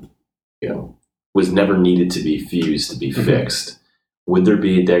a you know, was never needed to be fused to be fixed, would there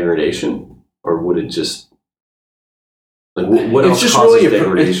be a degradation, or would it just like what else causes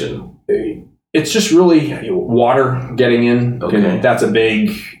degradation? It's just really water getting in. Okay. That's a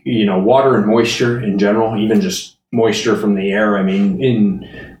big, you know, water and moisture in general, even just moisture from the air. I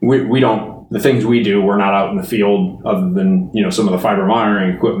mean, we don't, the things we do, we're not out in the field other than, you know, some of the fiber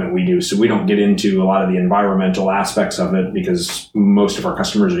monitoring equipment we do. So we don't get into a lot of the environmental aspects of it because most of our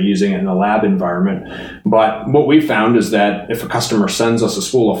customers are using it in a lab environment. But what we found is that if a customer sends us a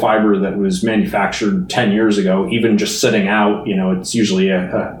spool of fiber that was manufactured 10 years ago, even just sitting out, you know, it's usually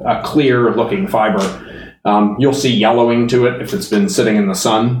a clear looking fiber. You'll see yellowing to it if it's been sitting in the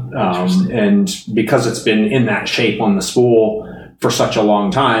sun. And because it's been in that shape on the spool for such a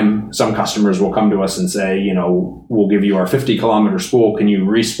long time, some customers will come to us and say, you know, we'll give you our 50-kilometer spool. Can you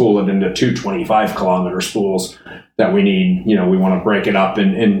re-spool it into 2 25-kilometer spools that we need? You know, we want to break it up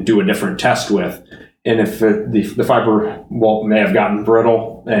and do a different test with. And if the fiber may have gotten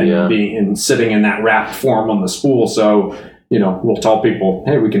brittle and sitting in that wrapped form on the spool, so, you know, we'll tell people,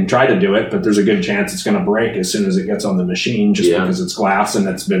 hey, we can try to do it, but there's a good chance it's going to break as soon as it gets on the machine, just because it's glass and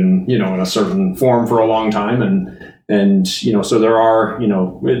it's been, you know, in a certain form for a long time. And, you know, so there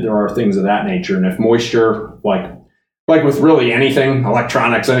are things of that nature. And if moisture, like with really anything,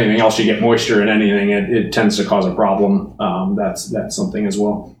 electronics, anything else, you get moisture in anything, it tends to cause a problem. That's something as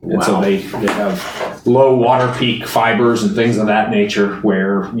well. Wow. And so they have low water peak fibers and things of that nature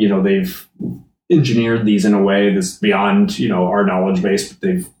where, you know, they've engineered these in a way that's beyond, you know, our knowledge base, but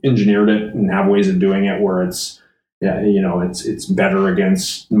they've engineered it and have ways of doing it where it's better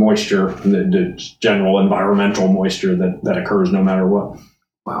against moisture, the general environmental moisture that occurs no matter what.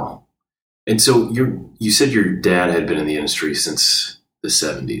 Wow. And so you said your dad had been in the industry since the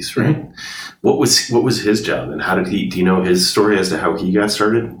 70s, right? Mm-hmm. What was his job, and how did do you know his story as to how he got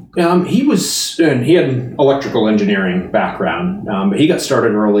started? He had an electrical engineering background, but he got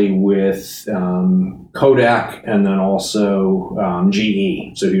started early with Kodak and then also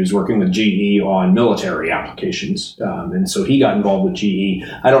GE. So he was working with GE on military applications. And so he got involved with GE.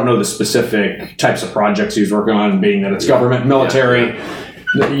 I don't know the specific types of projects he was working on, being that it's government, military.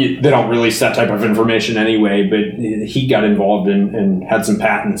 They don't release that type of information anyway, but he got involved and had some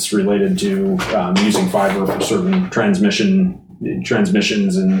patents related to using fiber for certain transmissions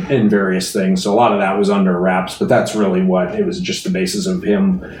and various things. So a lot of that was under wraps, but that's really it was just the basis of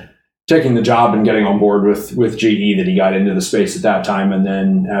him taking the job and getting on board with GE that he got into the space at that time, and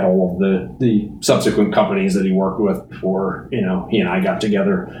then at all of the subsequent companies that he worked with before, you know, he and I got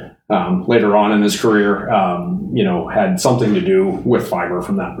together. Later on in his career, you know, had something to do with fiber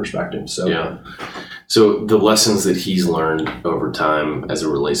from that perspective. So, yeah. So the lessons that he's learned over time as it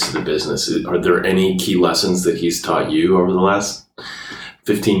relates to the business, are there any key lessons that he's taught you over the last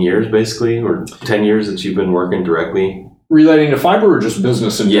 15 years, basically, or 10 years that you've been working directly? Relating to fiber or just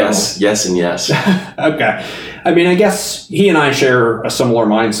business in general? Yes, and yes. Okay. I mean, I guess he and I share a similar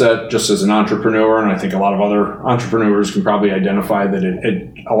mindset just as an entrepreneur, and I think a lot of other entrepreneurs can probably identify that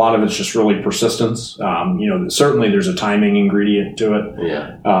a lot of it's just really persistence. You know, certainly there's a timing ingredient to it.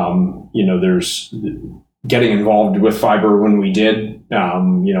 Yeah. You know, there's getting involved with fiber when we did,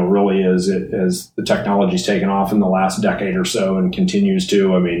 you know, really as the technology's taken off in the last decade or so and continues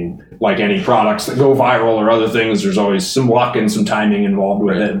to. I mean, like any products that go viral or other things, there's always some luck and some timing involved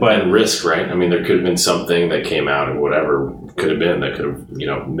with it. But and risk, right? I mean, there could have been something that came out and whatever could have been that could have, you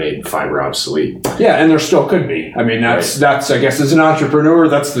know, made fiber obsolete. Yeah, and there still could be. I mean, that's I guess as an entrepreneur,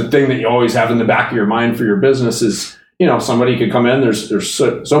 that's the thing that you always have in the back of your mind for your business is, you know, somebody could come in. There's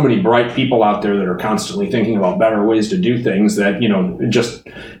so many bright people out there that are constantly thinking about better ways to do things that, you know, just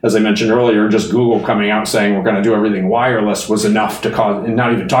as I mentioned earlier, just Google coming out saying we're going to do everything wireless was enough to cause, and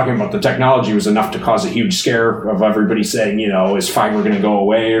not even talking about the technology, was enough to cause a huge scare of everybody saying, you know, is fiber going to go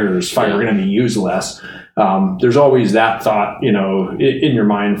away or is fiber going to be used less? There's always that thought, you know, in your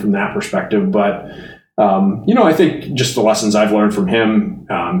mind from that perspective. But you know, I think just the lessons I've learned from him,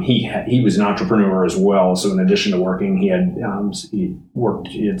 he was an entrepreneur as well. So in addition to working, he had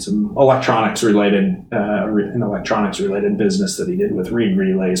some electronics related business that he did with reed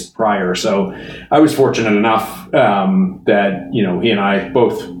relays prior. So I was fortunate enough that, you know, he and I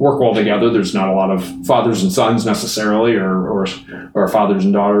both work well together. There's not a lot of fathers and sons necessarily, or fathers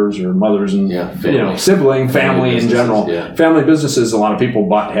and daughters, or mothers and you know, family in general. Yeah. Family businesses, a lot of people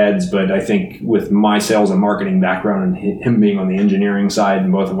butt heads, but I think with my sales and marketing background and him being on the engineering side,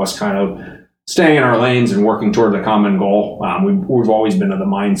 and both of us kind of staying in our lanes and working toward the common goal, we've always been of the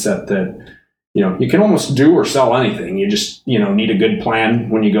mindset that, you know, you can almost do or sell anything. You just, you know, need a good plan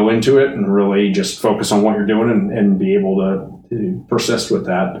when you go into it and really just focus on what you're doing and be able to persist with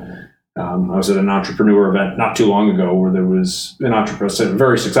that. I was at an entrepreneur event not too long ago where there was a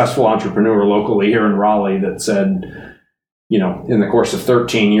very successful entrepreneur locally here in Raleigh that said, you know, in the course of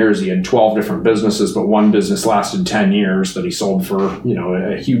 13 years, he had 12 different businesses, but one business lasted 10 years that he sold for, you know,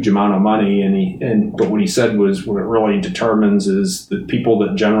 a huge amount of money. But what he said was, what it really determines is the people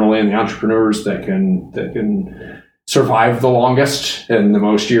that generally, and the entrepreneurs that can survive the longest and the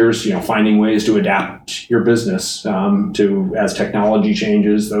most years, you know, finding ways to adapt your business to as technology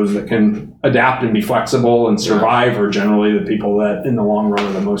changes. Those that can adapt and be flexible and survive are generally the people that in the long run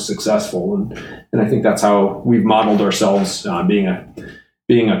are the most successful. And I think that's how we've modeled ourselves, being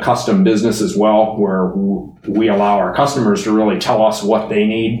being a custom business as well, where we allow our customers to really tell us what they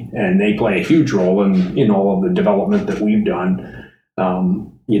need, and they play a huge role in all of the development that we've done.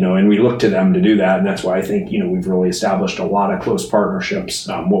 And we look to them to do that. And that's why I think, we've really established a lot of close partnerships.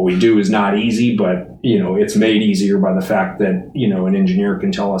 What we do is not easy, but, it's made easier by the fact that, an engineer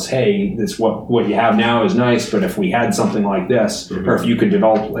can tell us, hey, this what you have now is nice, but if we had something like this, or if you could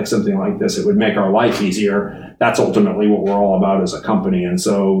develop like something like this, it would make our life easier. That's ultimately what we're all about as a company. And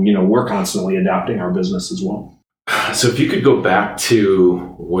so, we're constantly adapting our business as well. So if you could go back to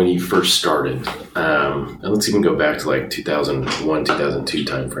when you first started, and let's even go back to like 2001, 2002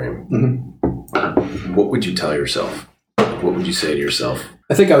 timeframe, what would you tell yourself? What would you say to yourself?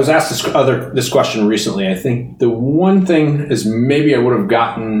 I think I was asked this question recently. I think the one thing is maybe I would have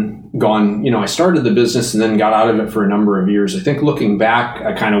gone, I started the business and then got out of it for a number of years. I think looking back,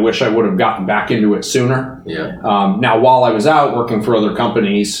 I kind of wish I would have gotten back into it sooner. Yeah. Now, while I was out working for other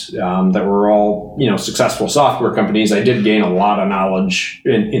companies that were all, successful software companies, I did gain a lot of knowledge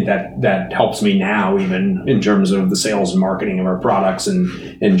in that helps me now, even in terms of the sales and marketing of our products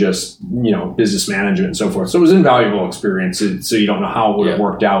and just, business management and so forth. So it was invaluable experience. So you don't know how it would have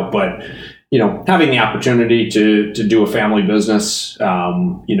worked out, but having the opportunity to do a family business,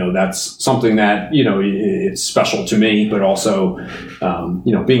 that's something that, it's special to me, but also,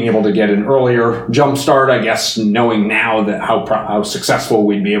 being able to get an earlier jump start, I guess, knowing now that how successful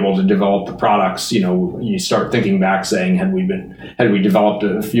we'd be able to develop the products, you start thinking back saying, had we developed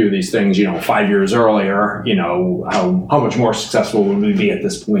a few of these things, 5 years earlier, how much more successful would we be at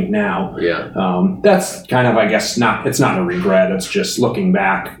this point now? Yeah. That's kind of, I guess, it's not a regret. It's just looking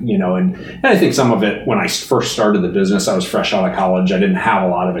back, and I think some of it, when I first started the business, I was fresh out of college. I didn't have a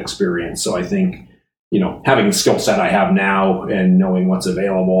lot of experience. So I think, having the skill set I have now and knowing what's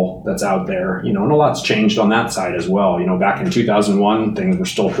available that's out there, and a lot's changed on that side as well. Back in 2001, things were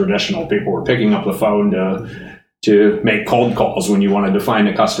still traditional. People were picking up the phone to make cold calls when you wanted to find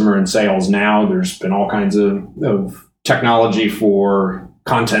a customer in sales. Now there's been all kinds of technology for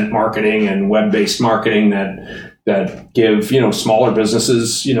content marketing and web-based marketing that give, smaller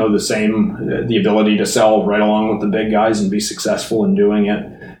businesses, the ability to sell right along with the big guys and be successful in doing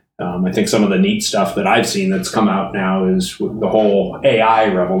it. I think some of the neat stuff that I've seen that's come out now is the whole AI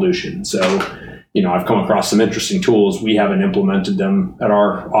revolution. So, I've come across some interesting tools. We haven't implemented them at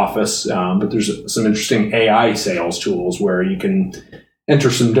our office, but there's some interesting AI sales tools where you can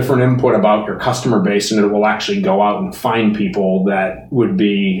enter some different input about your customer base, and it will actually go out and find people that would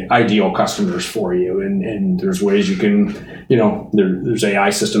be ideal customers for you. And there's ways you can, there's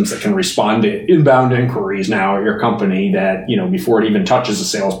AI systems that can respond to inbound inquiries now at your company that, before it even touches a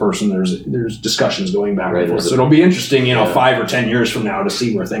salesperson, there's discussions going back and forth. So it'll be interesting, 5 or 10 years from now to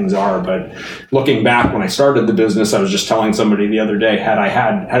see where things are. But looking back when I started the business, I was just telling somebody the other day,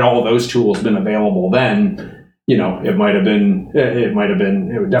 had all those tools been available then, it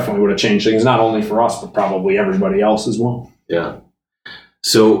definitely would have changed things, not only for us, but probably everybody else as well. Yeah.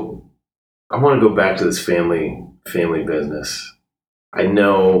 So I want to go back to this family business. I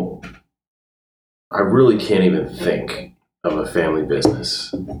know I really can't even think of a family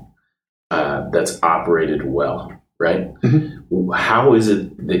business that's operated well, right? Mm-hmm. How is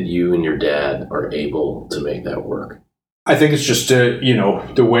it that you and your dad are able to make that work? I think it's just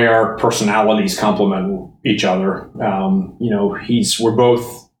the way our personalities complement each other. We're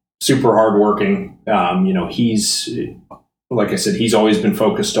both super hardworking. He's, like I said, he's always been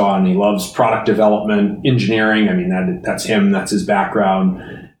focused on, he loves product development, engineering. I mean, that's him, that's his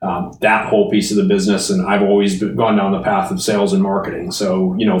background, that whole piece of the business. And I've always gone down the path of sales and marketing.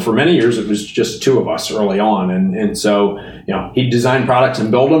 So, for many years, it was just two of us early on. And so, he'd design products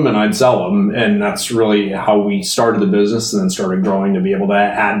and build them and I'd sell them. And that's really how we started the business and then started growing to be able to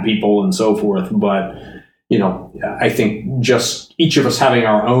add people and so forth. But, I think just each of us having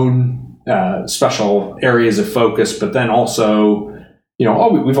our own special areas of focus, but then also,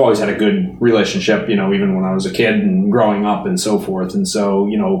 we've always had a good relationship, even when I was a kid and growing up and so forth. And so,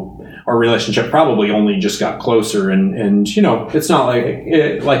 our relationship probably only just got closer and it's not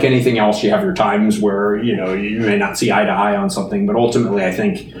like anything else. You have your times where, you may not see eye to eye on something, but ultimately I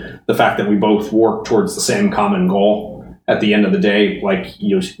think the fact that we both work towards the same common goal at the end of the day,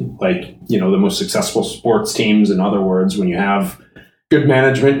 the most successful sports teams, in other words, when you have good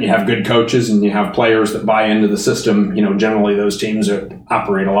management, you have good coaches, and you have players that buy into the system, generally those teams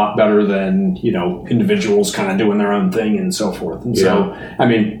operate a lot better than, individuals kind of doing their own thing and so forth. And so, I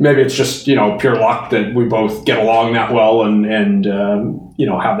mean, maybe it's just, pure luck that we both get along that well and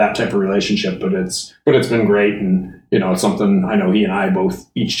have that type of relationship, but it's been great. And, it's something I know he and I both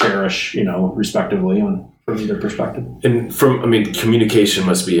each cherish, respectively from either perspective. And communication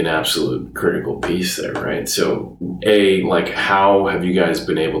must be an absolute critical piece there, right? So, how have you guys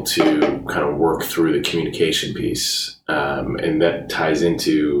been able to kind of work through the communication piece? And that ties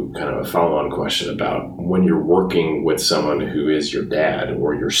into kind of a follow-on question about when you're working with someone who is your dad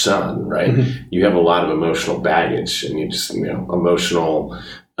or your son, right? Mm-hmm. You have a lot of emotional baggage and emotional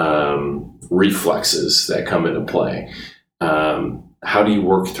reflexes that come into play. How do you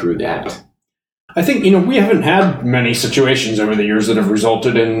work through that? I think, we haven't had many situations over the years that have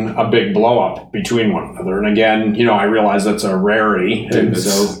resulted in a big blow up between one another. And again, I realize that's a rarity. And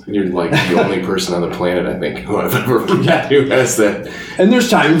so you're like the only person on the planet, I think, who I've ever met who has that. And there's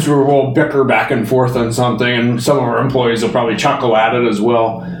times where we'll bicker back and forth on something, and some of our employees will probably chuckle at it as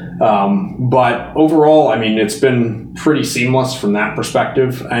well. But overall, it's been pretty seamless from that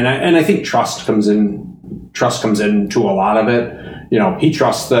perspective. And I think trust comes into a lot of it. He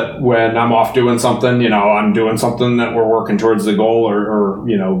trusts that when I'm off doing something, I'm doing something that we're working towards the goal, or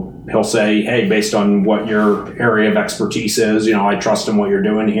he'll say, hey, based on what your area of expertise is, I trust in what you're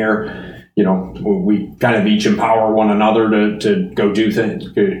doing here. We kind of each empower one another to go do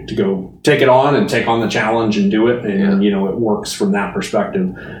things, to go take it on and take on the challenge and do it. And, it works from that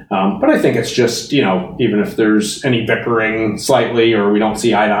perspective. But I think it's just, even if there's any bickering slightly, or we don't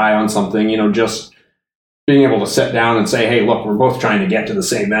see eye to eye on something, just being able to sit down and say, hey, look, we're both trying to get to the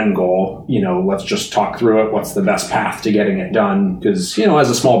same end goal. Let's just talk through it. What's the best path to getting it done? Because, as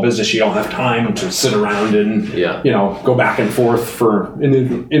a small business, you don't have time to sit around and, go back and forth for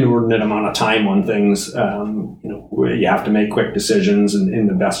an inordinate amount of time on things. You have to make quick decisions in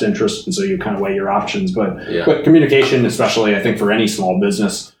the best interest. And so you kind of weigh your options. But communication, especially, I think, for any small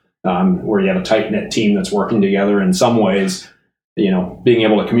business, where you have a tight-knit team that's working together in some ways, being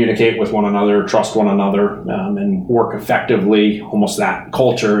able to communicate with one another, trust one another, and work effectively, almost that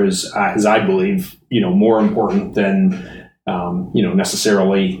culture is I believe, more important than,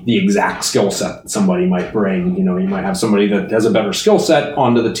 necessarily the exact skill set that somebody might bring. You might have somebody that has a better skill set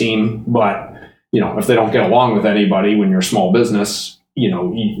onto the team, but, if they don't get along with anybody when you're a small business,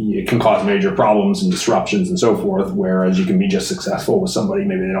 it can cause major problems and disruptions and so forth, whereas you can be just successful with somebody,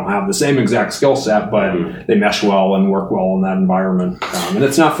 maybe they don't have the same exact skill set, but they mesh well and work well in that environment. And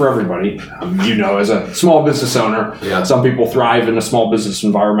it's not for everybody. As a small business owner, some people thrive in a small business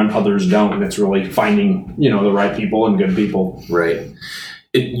environment, others don't, and it's really finding, the right people and good people. Right.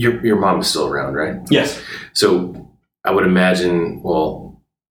 Your mom is still around, right? Yes. So I would imagine,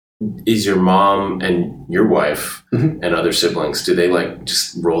 is your mom and your wife and other siblings, do they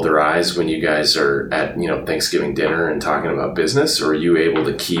just roll their eyes when you guys are at, Thanksgiving dinner and talking about business, or are you able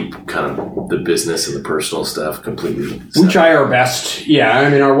to keep kind of the business and the personal stuff completely separate? We try our best. Yeah.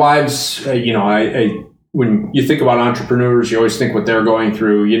 Our wives, when you think about entrepreneurs, you always think what they're going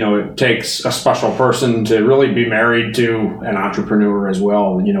through. It takes a special person to really be married to an entrepreneur as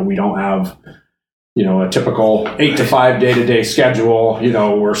well. We don't have, a typical 8 to 5 day-to-day schedule.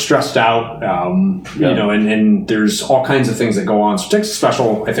 We're stressed out, and there's all kinds of things that go on. So it takes a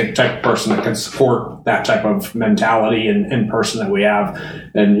special, I think, type of person that can support that type of mentality and person that we have.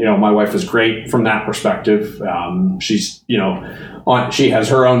 And, my wife is great from that perspective. She's, she has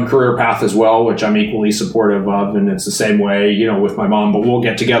her own career path as well, which I'm equally supportive of. And it's the same way, with my mom, but we'll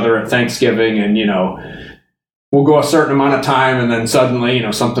get together at Thanksgiving and, we'll go a certain amount of time, and then suddenly,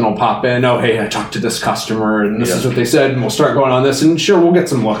 something will pop in. Oh, hey, I talked to this customer, and this is what they said, and we'll start going on this. And sure, we'll get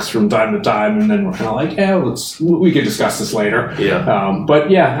some looks from time to time, and then we're kind of like, we could discuss this later. But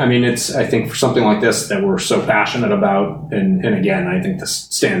it's, I think, for something like this that we're so passionate about, and again, I think this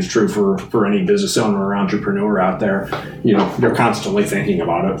stands true for any business owner or entrepreneur out there. They're constantly thinking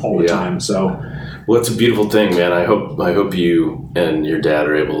about it all the time. So. Well, it's a beautiful thing, man. I hope you and your dad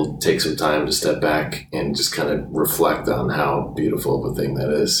are able to take some time to step back and just kind of reflect on how beautiful of a thing that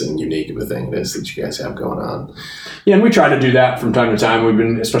is and unique of a thing it is that you guys have going on. Yeah, and we try to do that from time to time. We've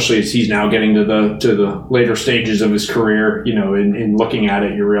been, especially as he's now getting to the later stages of his career, in looking at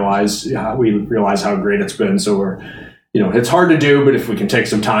it, we realize how great it's been. So we're, it's hard to do, but if we can take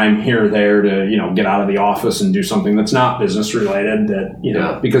some time here or there to, get out of the office and do something that's not business related,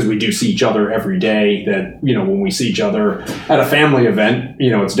 that, because we do see each other every day, that, when we see each other at a family event,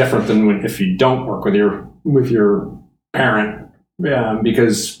 it's different than if you don't work with your parent,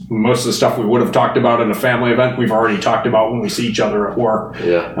 because most of the stuff we would have talked about at a family event, we've already talked about when we see each other at work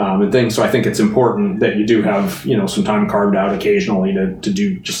and things. So I think it's important that you do have, some time carved out occasionally to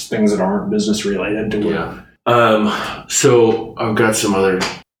do just things that aren't business related to work. So I've got some other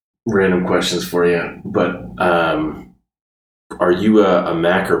random questions for you, but are you a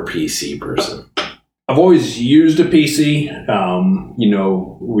Mac or PC person? I've always used a PC.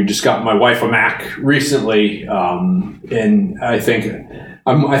 We just got my wife a Mac recently, and I think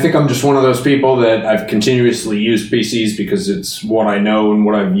I'm just one of those people that I've continuously used PCs because it's what I know and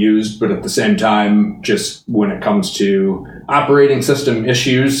what I've used. But at the same time, just when it comes to operating system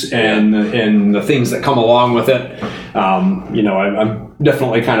issues and the things that come along with it, I'm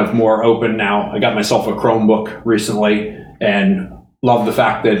definitely kind of more open now. I got myself a Chromebook recently and love the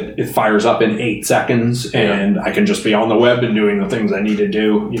fact that it fires up in 8 seconds and I can just be on the web and doing the things I need to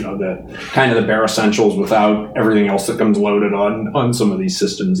do, the kind of the bare essentials without everything else that comes loaded on some of these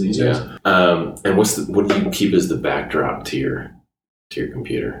systems these days. And what do you keep as the backdrop to your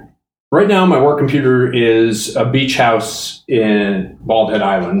computer? Right now, my work computer is a beach house in Bald Head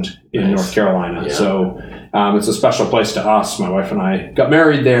Island in North Carolina. Yeah. So it's a special place to us. My wife and I got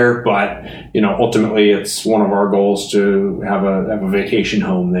married there, but ultimately, it's one of our goals to have a vacation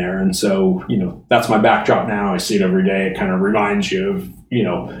home there. And so, that's my backdrop now. I see it every day. It kind of reminds you of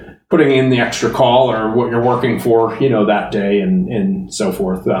putting in the extra call or what you're working for, that day and so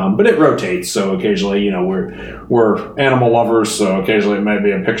forth. But it rotates. So occasionally, we're animal lovers. So occasionally it might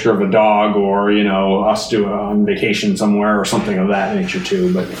be a picture of a dog or, us on vacation somewhere or something of that nature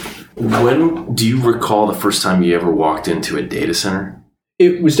too. But when do you recall the first time you ever walked into a data center?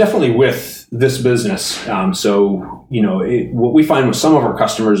 It was definitely with this business. What we find with some of our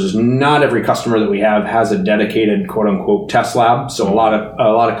customers is not every customer that we have has a dedicated quote unquote test lab. So a lot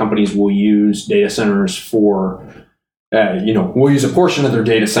of companies will use data centers for, will use a portion of their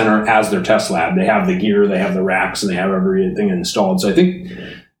data center as their test lab. They have the gear, they have the racks, and they have everything installed. So I think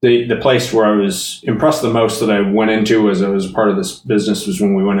the place where I was impressed the most that I went into as I was part of this business was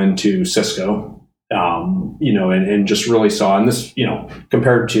when we went into Cisco. And just really saw, and this,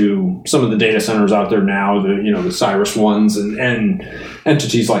 compared to some of the data centers out there now, the Cyrus ones and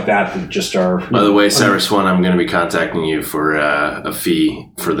entities like that just are. By the way, Cyrus One, I'm going to be contacting you for a fee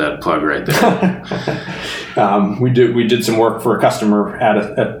for that plug right there. We did some work for a customer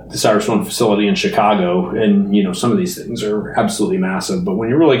at the Cyrus One facility in Chicago, and some of these things are absolutely massive. But when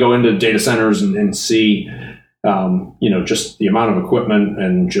you really go into data centers and see, just the amount of equipment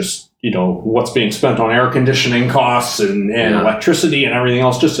and just what's being spent on air conditioning costs and electricity and everything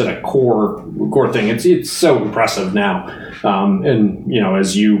else, just at a core thing. It's so impressive now.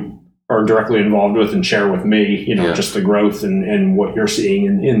 As you are directly involved with and share with me, just the growth and what you're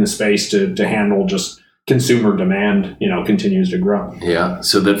seeing in the space to handle just consumer demand, continues to grow. Yeah.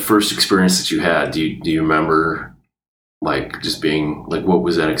 So that first experience that you had, do you remember just being what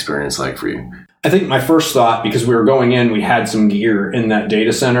was that experience like for you? I think my first thought, because we were going in, we had some gear in that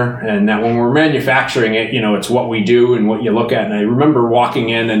data center, and that when we're manufacturing it, it's what we do and what you look at. And I remember walking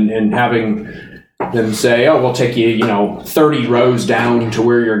in and having them say, oh, we'll take you, 30 rows down to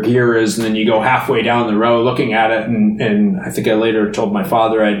where your gear is. And then you go halfway down the row looking at it. And I think I later told my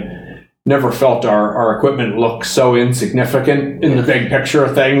father I'd never felt our equipment look so insignificant in the big picture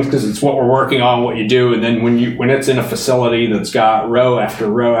of things, because it's what we're working on, what you do. And then when it's in a facility that's got row after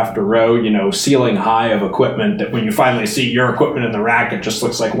row after row, ceiling high of equipment, that when you finally see your equipment in the rack, it just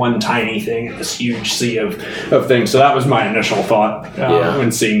looks like one tiny thing in this huge sea of things. So that was my initial thought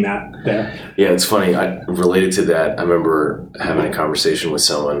when seeing that there. Yeah, it's funny. Related to that, I remember having a conversation with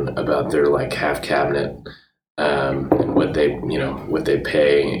someone about their half cabinet. And what they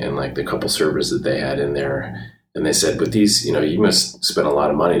pay and the couple servers that they had in there. And they said, but these, you must spend a lot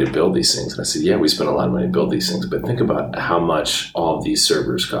of money to build these things. And I said, yeah, we spend a lot of money to build these things, but think about how much all of these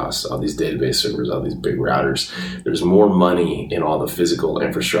servers cost, all these database servers, all these big routers. There's more money in all the physical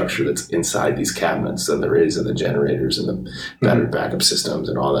infrastructure that's inside these cabinets than there is in the generators and the battery backup systems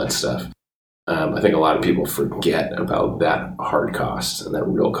and all that stuff. I think a lot of people forget about that hard cost and that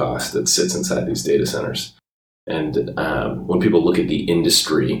real cost that sits inside these data centers. And when people look at the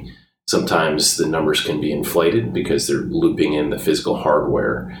industry, sometimes the numbers can be inflated because they're looping in the physical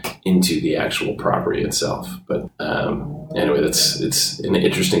hardware into the actual property itself. But anyway, it's an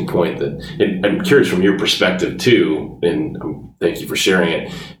interesting point that I'm curious from your perspective too, and thank you for sharing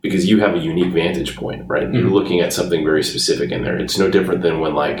it, because you have a unique vantage point, right? Mm-hmm. You're looking at something very specific in there. It's no different than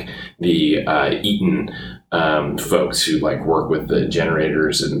when the Eaton folks who work with the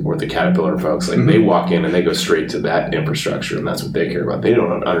generators or the Caterpillar folks, they walk in and they go straight to that infrastructure, and that's what they care about. They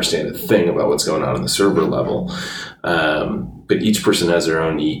don't understand a thing about what's going on the server level. But each person has their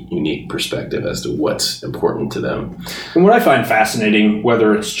own unique perspective as to what's important to them. And what I find fascinating,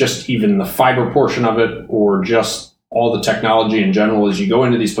 whether it's just even the fiber portion of it or just all the technology in general, is you go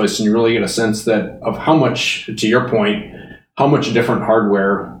into these places and you really get a sense of how much, to your point, how much different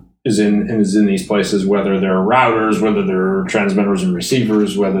hardware is in these places, whether they're routers, whether they're transmitters and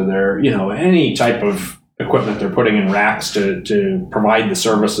receivers, whether they're, any type of equipment they're putting in racks to provide the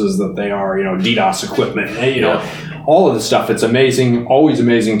services that they are, DDoS equipment, all of this stuff. It's amazing, always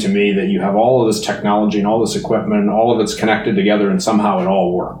amazing to me that you have all of this technology and all this equipment, and all of it's connected together, and somehow it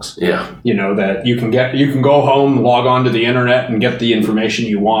all works. Yeah. That you can go home, log on to the internet and get the information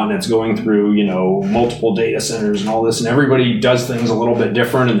you want. It's going through, multiple data centers and all this, and everybody does things a little bit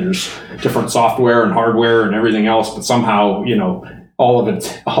different, and there's different software and hardware and everything else, but somehow, all of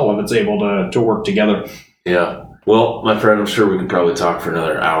it's able to work together. Yeah. Well, my friend, I'm sure we could probably talk for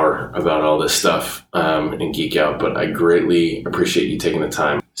another hour about all this stuff and geek out, but I greatly appreciate you taking the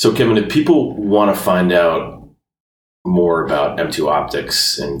time. So, Kevin, if people want to find out more about M2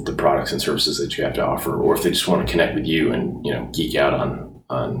 Optics and the products and services that you have to offer, or if they just want to connect with you and, geek out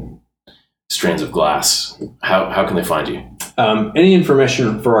on strands of glass, how can they find you? Any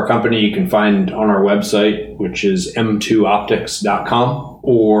information for our company you can find on our website, which is m2optics.com,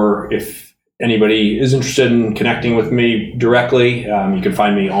 or if anybody is interested in connecting with me directly, you can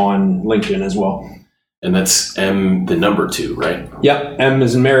find me on LinkedIn as well. And that's M, the number 2, right? Yep. M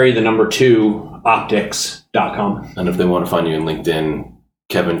as in Mary, the number 2, optics.com. And if they want to find you in LinkedIn,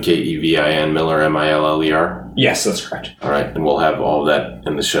 Kevin, Kevin, Miller, Miller. Yes, that's correct. All right. And we'll have all of that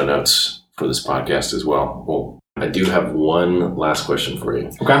in the show notes for this podcast as well. Well, I do have one last question for you.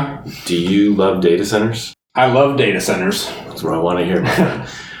 Okay. Do you love data centers? I love data centers. That's what I want to hear, my friend.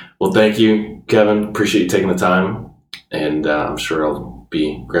 Well, thank you, Kevin. Appreciate you taking the time. And I'm sure I'll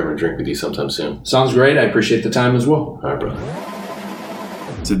be grabbing a drink with you sometime soon. Sounds great. I appreciate the time as well. All right, brother.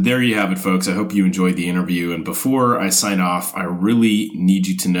 So there you have it, folks. I hope you enjoyed the interview. And before I sign off, I really need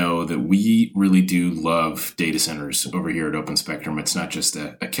you to know that we really do love data centers over here at Open Spectrum. It's not just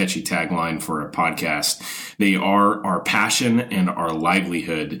a catchy tagline for a podcast. They are our passion and our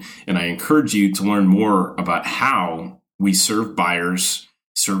livelihood. And I encourage you to learn more about how we serve buyers,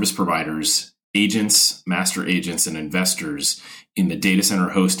 service providers, agents, master agents, and investors in the data center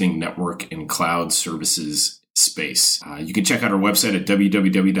hosting, network, and cloud services space. You can check out our website at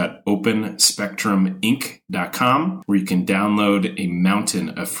www.openspectruminc.com, where you can download a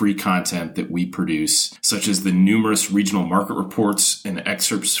mountain of free content that we produce, such as the numerous regional market reports and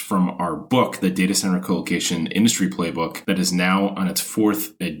excerpts from our book, The Data Center Colocation Industry Playbook, that is now on its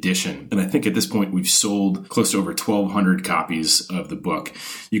 4th edition. And I think at this point, we've sold close to over 1,200 copies of the book.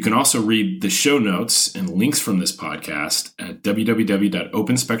 You can also read the show notes and links from this podcast at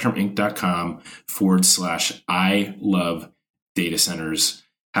www.openspectruminc.com/I love data centers.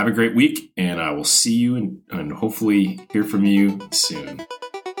 Have a great week, and I will see you and hopefully hear from you soon.